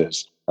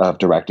challenges of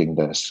directing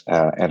this.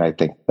 And I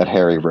think that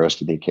Harry rose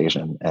to the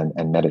occasion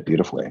and met it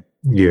beautifully.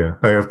 Yeah,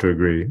 I have to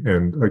agree.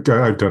 And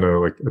I've done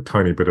a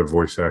tiny bit of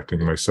voice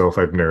acting myself.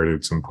 I've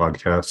narrated some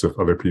podcasts of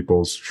other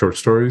people's short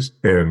stories.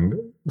 And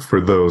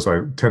for those,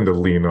 I tend to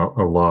lean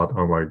a lot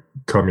on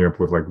coming up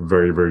with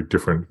very, very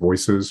different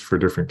voices for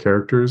different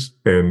characters.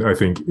 And I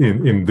think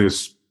in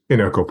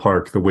Echo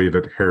Park, the way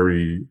that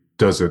Harry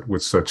does it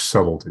with such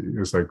subtlety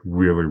is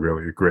really,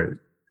 really great.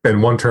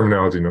 And one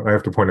terminology, I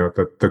have to point out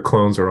that the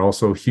clones are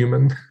also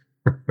human.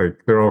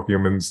 They're all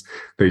humans.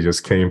 They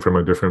just came from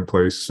a different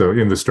place. So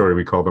in the story,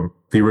 we call them,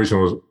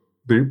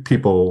 the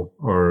people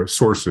are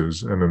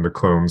sources, and then the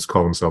clones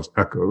call themselves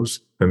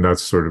echoes. And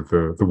that's sort of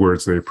the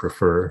words they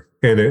prefer.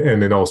 And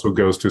it also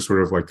goes to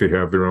sort of they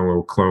have their own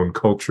little clone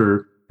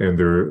culture and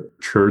their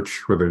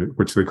church,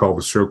 which they call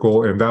the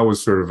Circle. And that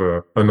was sort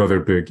of another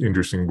big,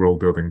 interesting world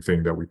building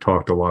thing that we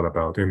talked a lot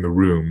about in the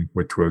room,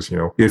 which was,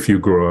 if you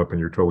grow up and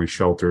you're totally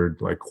sheltered,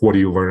 like, what do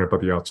you learn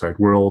about the outside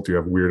world? Do you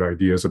have weird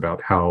ideas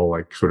about how,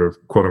 like, sort of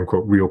quote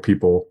unquote real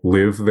people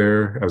live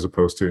there as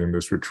opposed to in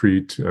this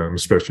retreat,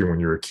 especially when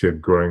you're a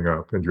kid growing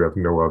up and you have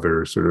no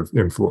other sort of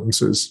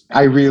influences?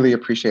 I really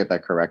appreciate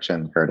that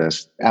correction,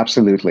 Curtis.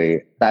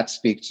 Absolutely. That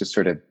speaks to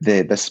sort of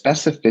the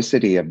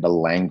specificity of the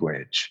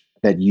language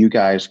that you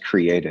guys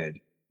created,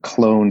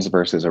 clones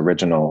versus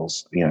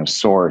originals,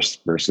 source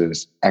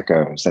versus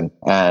echoes.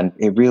 And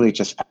it really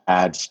just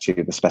adds to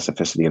the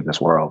specificity of this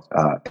world.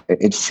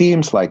 It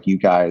seems like you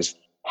guys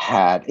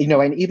had,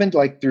 and even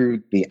like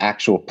through the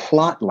actual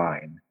plot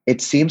line,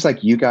 it seems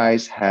like you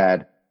guys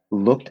had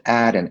looked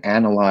at and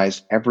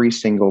analyzed every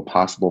single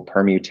possible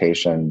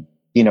permutation.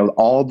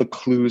 All the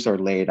clues are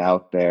laid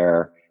out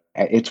there.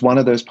 It's one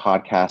of those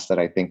podcasts that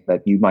I think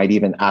that you might,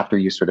 even after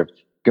you sort of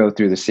go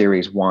through the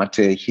series, want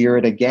to hear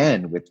it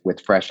again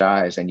with fresh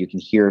eyes, and you can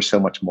hear so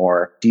much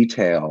more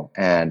detail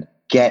and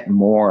get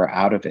more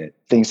out of it,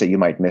 things that you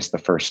might miss the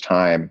first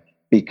time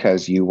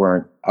because you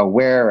weren't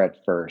aware at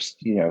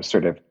first,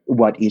 sort of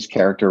what each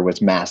character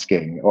was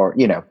masking, or,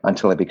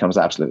 until it becomes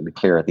absolutely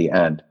clear at the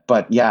end.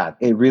 But yeah,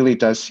 it really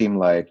does seem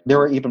like there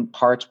were even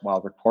parts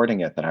while recording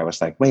it that I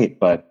was like, wait,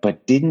 but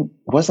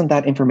wasn't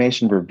that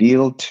information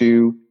revealed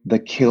to the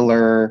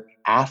killer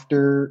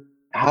after?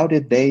 How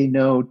did they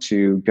know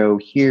to go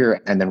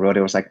here? And then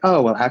Rhoda was like,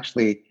 oh, well,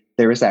 actually,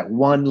 there is that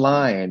one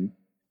line,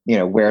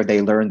 where they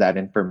learned that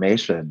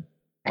information.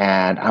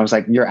 And I was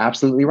like, you're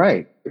absolutely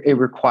right. It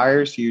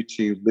requires you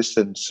to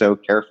listen so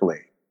carefully.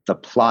 The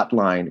plot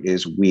line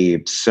is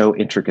weaved so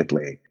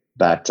intricately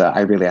that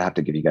I really have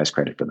to give you guys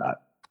credit for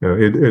that. Yeah,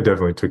 it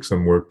definitely took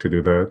some work to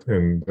do that.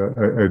 And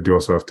I do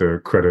also have to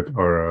credit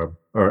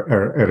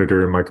our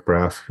editor, Mike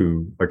Braff,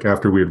 who, like,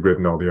 after we had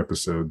written all the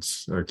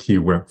episodes, he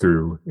went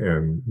through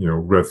and,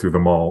 read through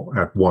them all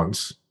at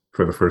once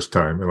for the first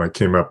time, and like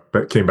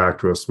came back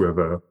to us with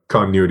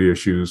continuity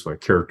issues, like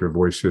character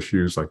voice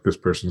issues, like this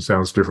person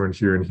sounds different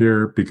here and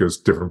here because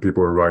different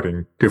people are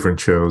writing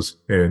different shows.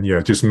 And yeah,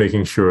 just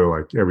making sure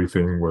like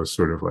everything was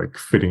sort of like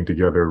fitting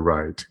together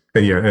right.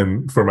 And yeah,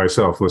 and for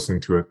myself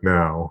listening to it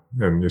now,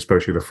 and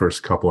especially the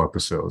first couple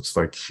episodes,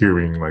 like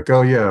hearing like,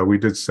 oh yeah, we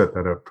did set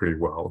that up pretty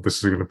well. This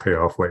is going to pay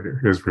off later.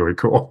 It was really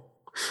cool.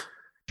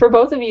 For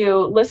both of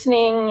you,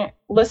 listening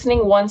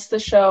once the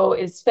show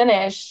is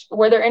finished,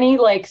 were there any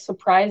like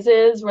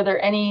surprises? Were there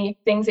any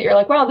things that you're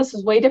like, wow, this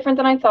is way different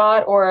than I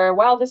thought, or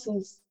wow, this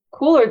is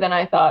cooler than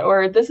I thought,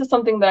 or this is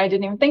something that I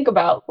didn't even think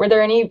about? Were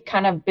there any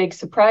kind of big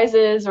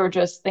surprises or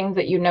just things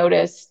that you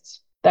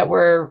noticed that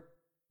were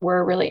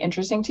really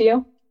interesting to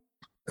you?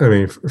 I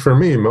mean, for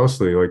me,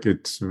 mostly, like,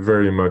 it's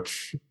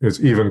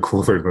even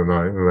cooler than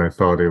I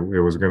thought it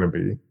was going to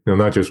be.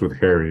 Not just with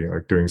Harry,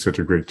 like, doing such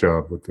a great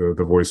job with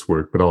the voice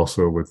work, but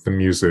also with the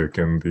music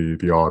and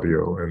the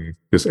audio, and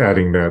just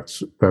adding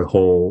that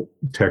whole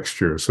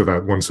texture so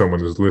that when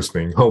someone is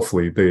listening,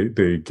 hopefully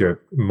they get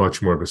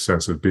much more of a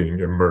sense of being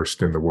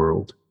immersed in the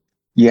world.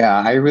 Yeah,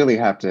 I really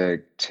have to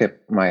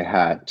tip my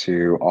hat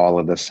to all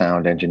of the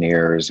sound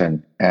engineers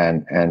and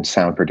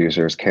sound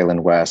producers,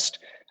 Kaylin West,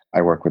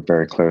 I work with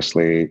very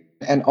closely,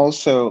 and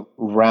also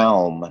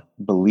Realm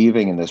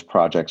believing in this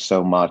project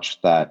so much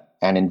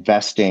and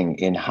investing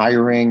in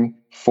hiring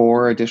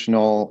 4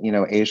 additional,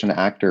 Asian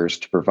actors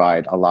to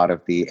provide a lot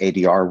of the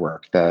ADR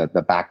work,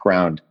 the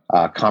background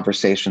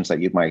conversations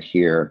that you might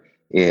hear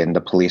in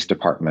the police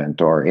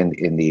department or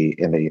in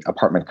the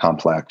apartment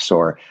complex,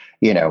 or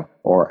at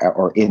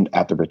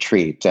the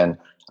retreat, and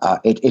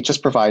it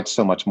just provides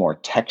so much more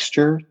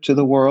texture to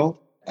the world,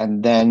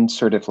 and then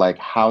sort of like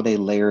how they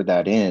layer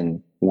that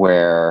in,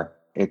 where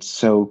it's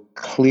so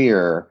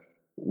clear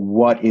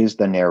what is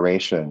the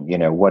narration,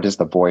 what is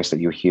the voice that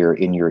you hear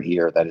in your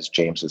ear that is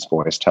James's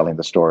voice telling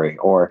the story,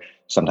 or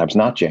sometimes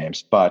not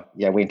James. But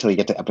yeah, wait until you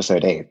get to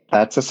episode 8.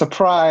 That's a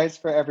surprise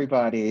for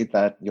everybody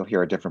that you'll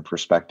hear a different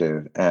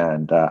perspective.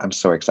 And I'm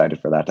so excited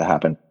for that to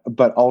happen.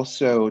 But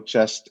also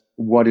just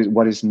what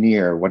is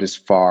near, what is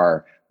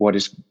far, what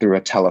is through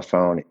a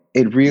telephone.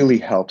 It really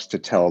helps to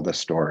tell the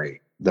story.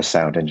 The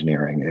sound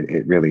engineering,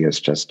 it really is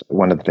just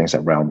one of the things that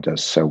Realm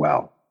does so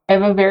well. I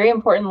have a very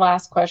important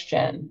last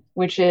question,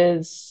 which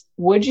is,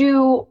 would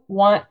you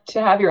want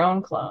to have your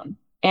own clone?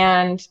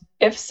 And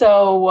if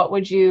so, what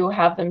would you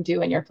have them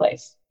do in your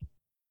place?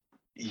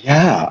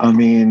 Yeah, I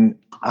mean,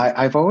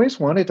 I've always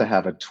wanted to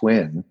have a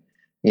twin,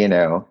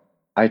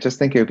 I just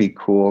think it would be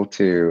cool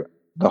to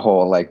the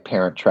whole like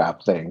Parent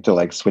Trap thing, to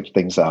like switch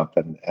things up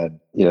and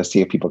see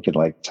if people can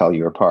like tell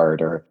you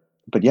apart,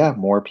 but yeah,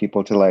 more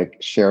people to like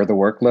share the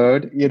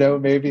workload,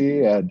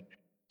 maybe, and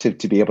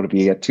to be able to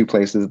be at 2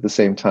 places at the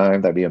same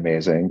time. That'd be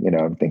amazing.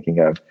 I'm thinking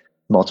of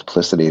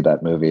Multiplicity,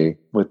 that movie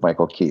with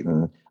Michael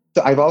Keaton.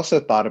 So I've also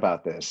thought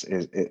about this,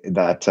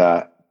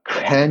 that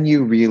can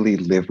you really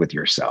live with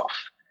yourself?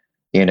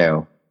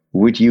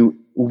 Would you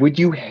would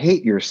you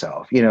hate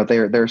yourself?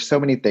 There are so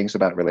many things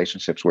about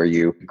relationships where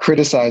you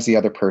criticize the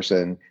other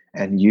person,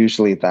 and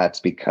usually that's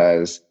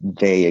because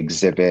they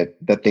exhibit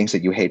the things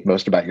that you hate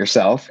most about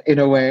yourself in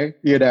a way,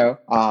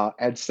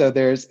 and so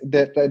there's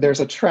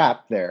a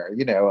trap there,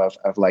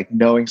 of like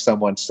knowing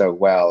someone so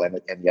well, and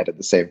yet at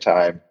the same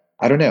time,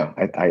 I don't know.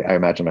 I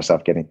imagine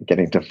myself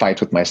getting to fight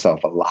with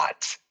myself a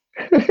lot.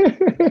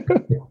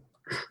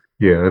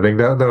 Yeah, I think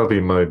that'll be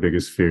my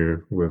biggest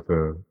fear with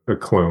a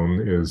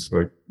clone, is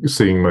like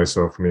seeing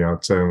myself from the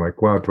outside and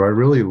like, wow, do I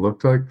really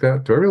look like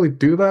that? Do I really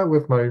do that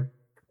with my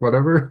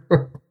whatever?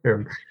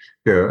 And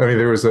yeah, I mean,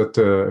 there was that,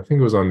 I think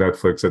it was on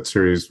Netflix, that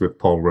series with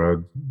Paul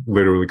Rudd,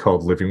 literally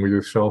called Living with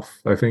Yourself,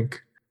 I think,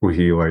 where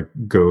he like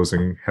goes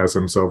and has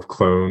himself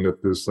cloned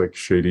at this like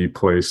shady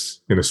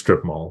place in a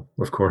strip mall,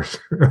 of course,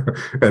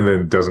 and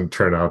then doesn't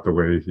turn out the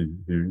way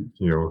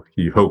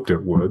he hoped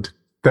it would.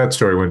 That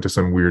story went to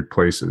some weird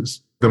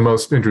places. The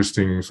most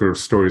interesting sort of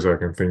stories I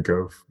can think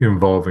of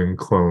involving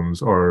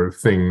clones are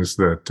things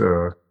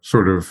that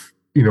sort of,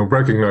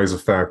 recognize the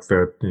fact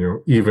that,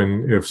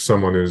 even if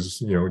someone is,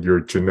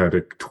 your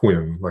genetic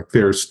twin, like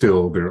they're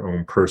still their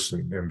own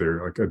person, and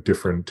they're like a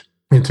different,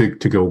 and to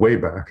go way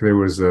back, there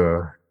was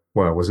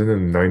was it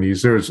in the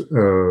 90s? There's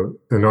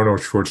an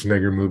Arnold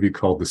Schwarzenegger movie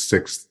called The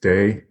Sixth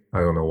Day. I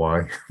don't know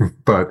why,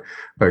 but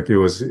like it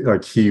was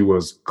like he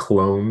was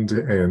cloned,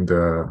 and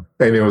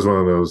it was one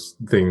of those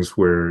things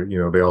where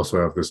they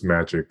also have this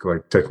magic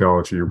like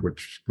technology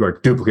which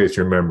like duplicates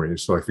your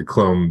memories. So like the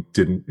clone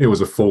it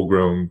was a full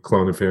grown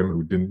clone of him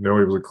who didn't know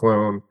he was a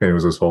clone, and it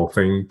was this whole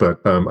thing. But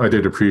I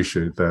did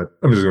appreciate that.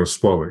 I'm just going to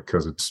spoil it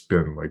because it's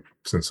been like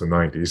since the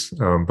 90s.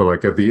 But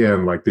like at the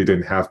end, like they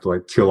didn't have to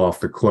like kill off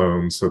the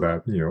clone so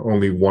that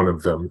only one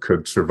of them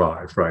could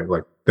survive, right?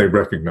 Like they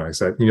recognize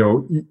that,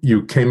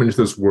 you came into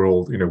this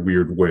world in a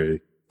weird way,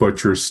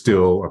 but you're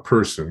still a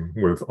person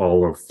with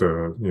all of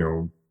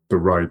the, the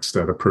rights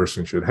that a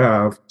person should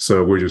have.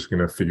 So we're just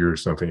going to figure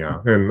something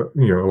out. And,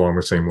 along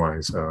the same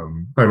lines,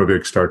 I'm a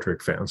big Star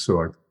Trek fan. So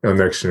like the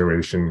Next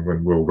Generation,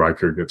 when Will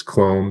Riker gets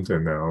cloned,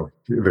 and now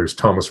there's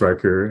Thomas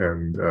Riker,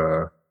 and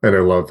I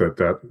love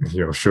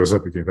that shows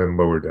up again in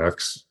Lower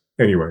Decks.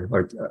 Anyway,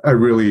 like I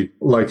really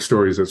like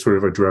stories that sort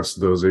of address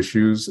those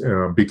issues,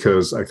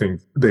 because I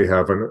think they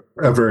have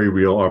a very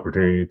real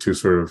opportunity to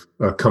sort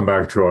of come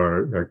back to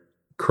our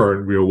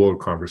current real world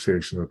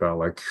conversation about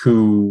like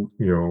who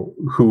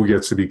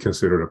gets to be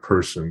considered a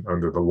person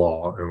under the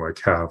law, and like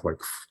have like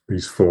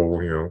these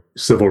full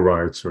civil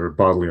rights or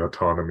bodily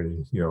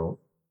autonomy,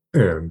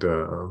 and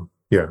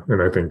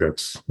and I think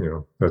that's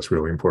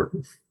really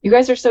important. You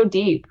guys are so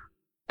deep.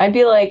 I'd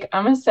be like,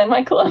 I'm going to send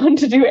my clone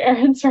to do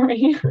errands for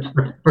me.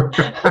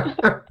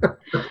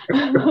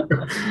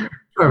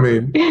 I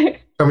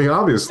mean,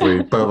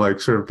 obviously, but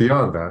like sort of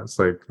beyond that, it's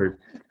like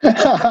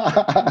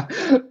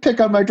pick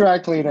up my dry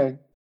cleaning.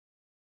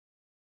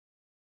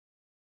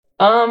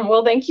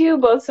 Well, thank you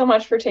both so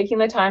much for taking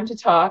the time to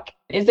talk.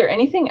 Is there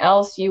anything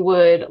else you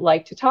would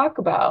like to talk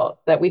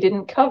about that we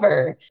didn't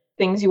cover?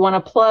 Things you want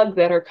to plug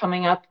that are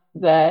coming up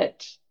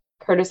that...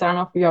 Curtis, I don't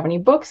know if you have any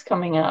books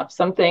coming up,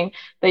 something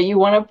that you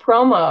want to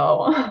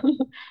promo.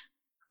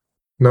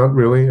 Not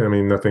really. I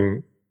mean,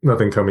 nothing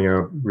coming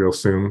out real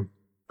soon.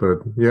 But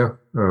yeah,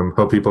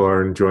 hope people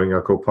are enjoying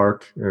Echo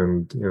Park.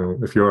 And,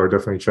 if you are,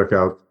 definitely check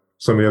out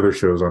some of the other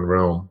shows on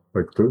Realm.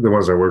 Like the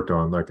ones I worked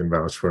on, I can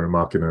vouch for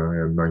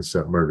Machina and Nine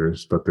Cent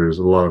Murders. But there's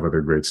a lot of other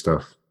great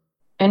stuff.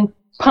 And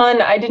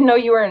Pun, I didn't know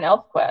you were in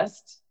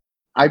ElfQuest.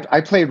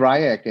 I played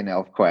Ryek in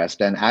ElfQuest,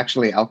 and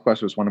actually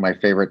ElfQuest was one of my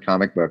favorite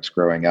comic books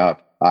growing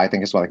up. I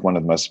think it's like one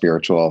of the most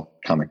spiritual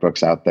comic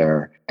books out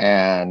there.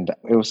 And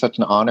it was such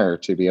an honor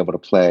to be able to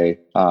play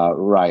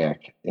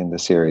Ryek in the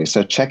series.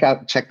 So check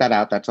that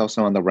out. That's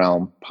also on the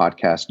Realm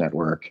Podcast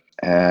Network.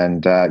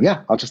 And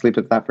I'll just leave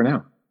it at that for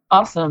now.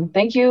 Awesome.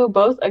 Thank you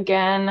both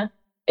again.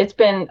 It's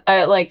been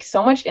like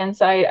so much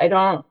insight. I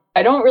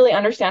don't really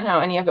understand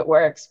how any of it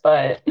works,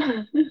 but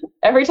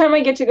every time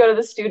I get to go to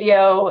the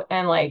studio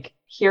and like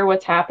hear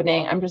what's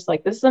happening, I'm just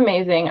like, this is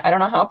amazing. I don't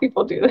know how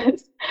people do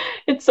this.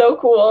 It's so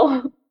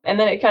cool. And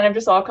then it kind of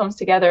just all comes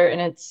together, and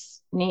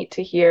it's neat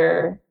to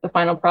hear the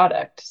final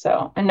product.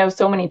 So I know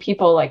so many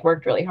people like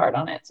worked really hard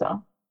on it.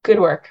 So good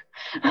work.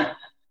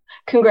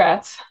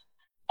 Congrats.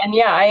 And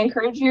yeah, I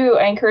encourage you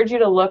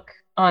to look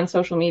on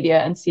social media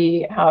and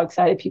see how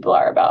excited people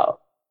are about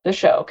the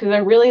show, because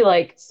they're really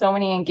like so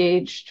many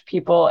engaged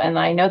people, and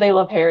I know they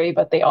love Harry,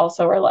 but they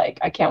also are like,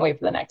 I can't wait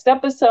for the next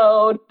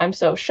episode. I'm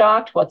so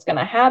shocked what's going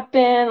to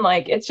happen.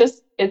 Like,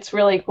 it's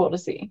really cool to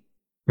see.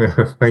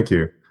 Thank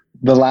you.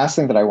 The last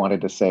thing that I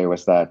wanted to say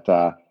was that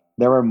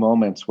there were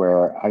moments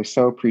where I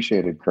so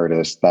appreciated,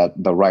 Curtis, that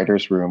the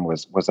writer's room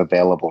was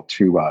available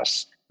to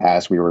us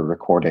as we were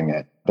recording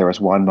it. There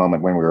was one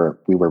moment when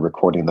we were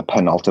recording the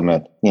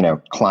penultimate,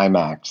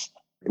 climax,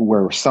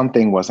 where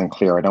something wasn't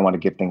clear. I don't want to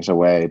give things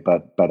away,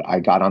 but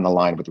I got on the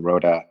line with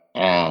Rhoda,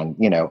 and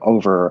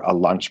over a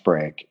lunch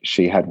break,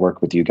 she had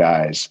worked with you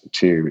guys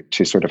to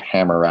sort of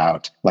hammer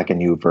out like a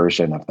new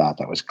version of that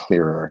was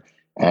clearer.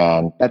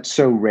 And that's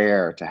so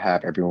rare to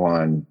have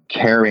everyone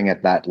caring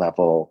at that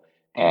level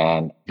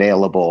and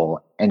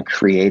available and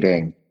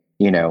creating,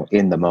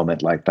 in the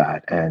moment like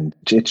that. And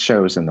it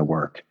shows in the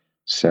work.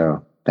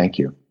 So thank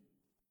you.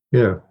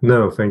 Yeah,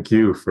 no, thank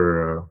you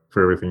for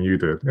everything you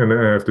did. And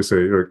I have to say,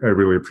 I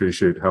really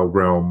appreciate how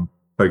Realm,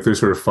 like, they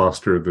sort of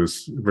foster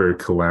this very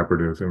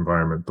collaborative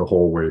environment the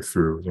whole way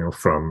through,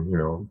 from,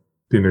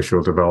 the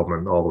initial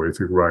development all the way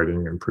through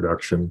writing and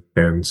production.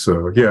 And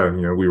so, yeah,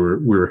 we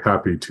were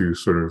happy to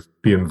sort of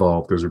be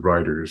involved as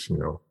writers,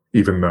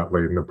 even that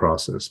late in the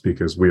process,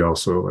 because we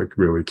also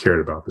really cared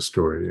about the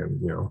story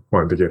and,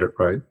 wanted to get it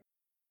right.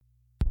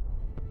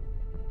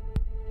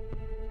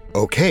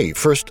 Okay,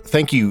 first,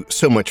 thank you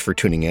so much for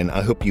tuning in.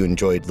 I hope you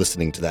enjoyed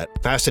listening to that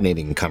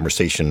fascinating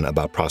conversation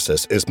about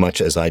process as much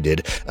as I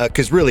did.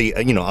 Because really,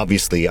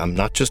 obviously, I'm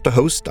not just a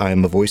host,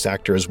 I'm a voice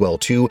actor as well,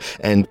 too.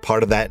 And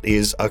part of that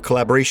is a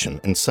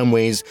collaboration. In some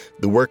ways,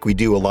 the work we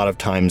do a lot of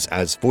times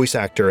as voice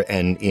actor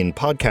and in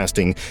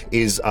podcasting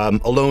is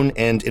alone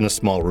and in a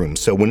small room.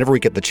 So whenever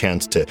we get the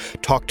chance to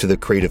talk to the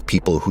creative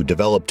people who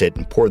developed it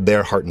and poured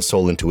their heart and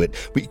soul into it,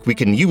 we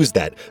can use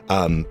that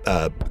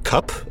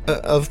cup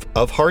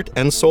of heart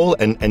and soul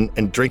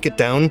and drink it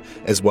down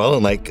as well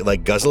and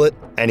like guzzle it.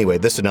 Anyway,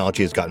 this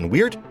analogy has gotten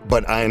weird,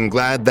 but I'm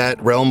glad that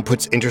Realm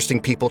puts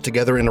interesting people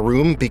together in a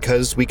room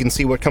because we can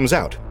see what comes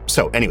out.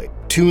 So anyway,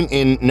 tune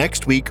in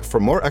next week for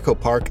more Echo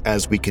Park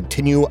as we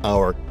continue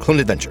our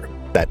clone adventure.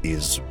 That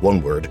is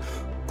one word,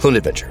 clone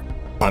adventure.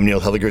 I'm Neil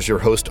Helligers, your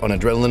host on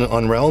Adrenaline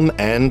on Realm,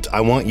 and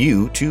I want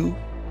you to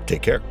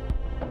take care.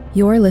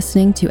 You're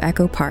listening to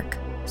Echo Park,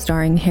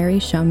 starring Harry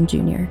Shum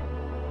Jr.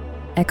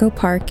 Echo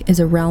Park is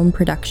a Realm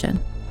production.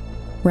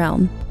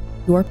 Realm,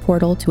 your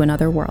portal to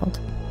another world.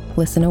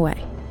 Listen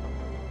away.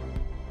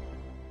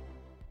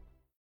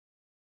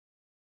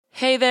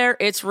 Hey there,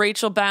 it's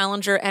Rachel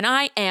Ballinger, and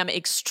I am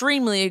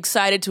extremely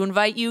excited to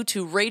invite you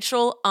to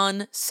Rachel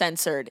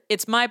Uncensored.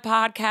 It's my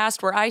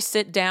podcast where I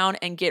sit down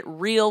and get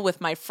real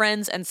with my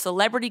friends and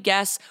celebrity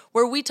guests,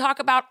 where we talk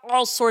about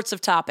all sorts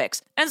of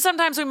topics. And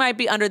sometimes we might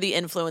be under the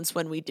influence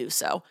when we do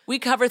so. We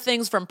cover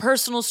things from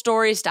personal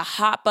stories to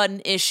hot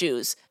button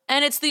issues.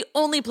 And it's the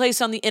only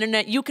place on the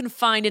internet you can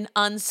find an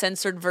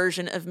uncensored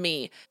version of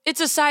me.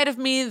 It's a side of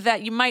me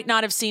that you might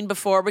not have seen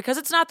before because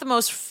it's not the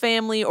most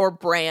family or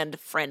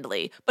brand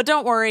friendly. But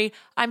don't worry,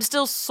 I'm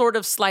still sort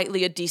of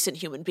slightly a decent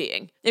human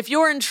being. If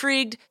you're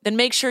intrigued, then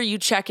make sure you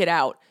check it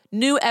out.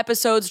 New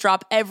episodes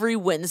drop every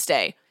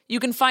Wednesday. You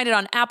can find it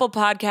on Apple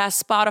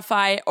Podcasts,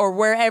 Spotify, or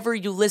wherever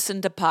you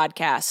listen to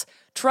podcasts.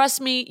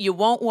 Trust me, you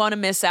won't want to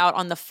miss out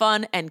on the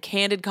fun and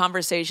candid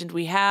conversations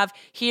we have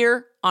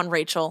here on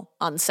Rachel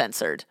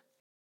Uncensored.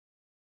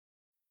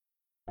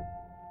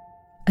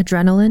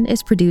 Adrenaline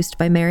is produced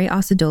by Mary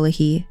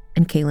Osadolahi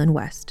and Kaylin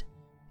West.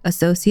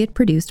 Associate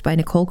produced by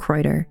Nicole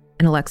Kreuter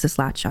and Alexis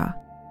Latshaw.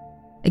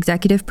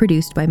 Executive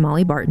produced by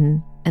Molly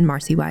Barton and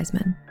Marcy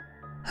Wiseman.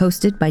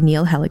 Hosted by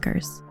Neil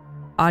Helligers.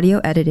 Audio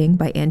editing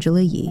by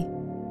Angela Yee.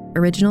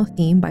 Original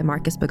theme by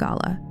Marcus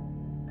Bagala.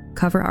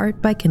 Cover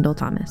art by Kendall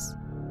Thomas.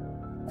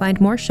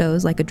 Find more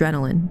shows like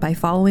Adrenaline by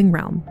following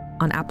Realm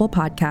on Apple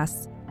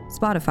Podcasts,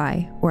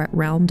 Spotify, or at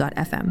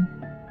realm.fm.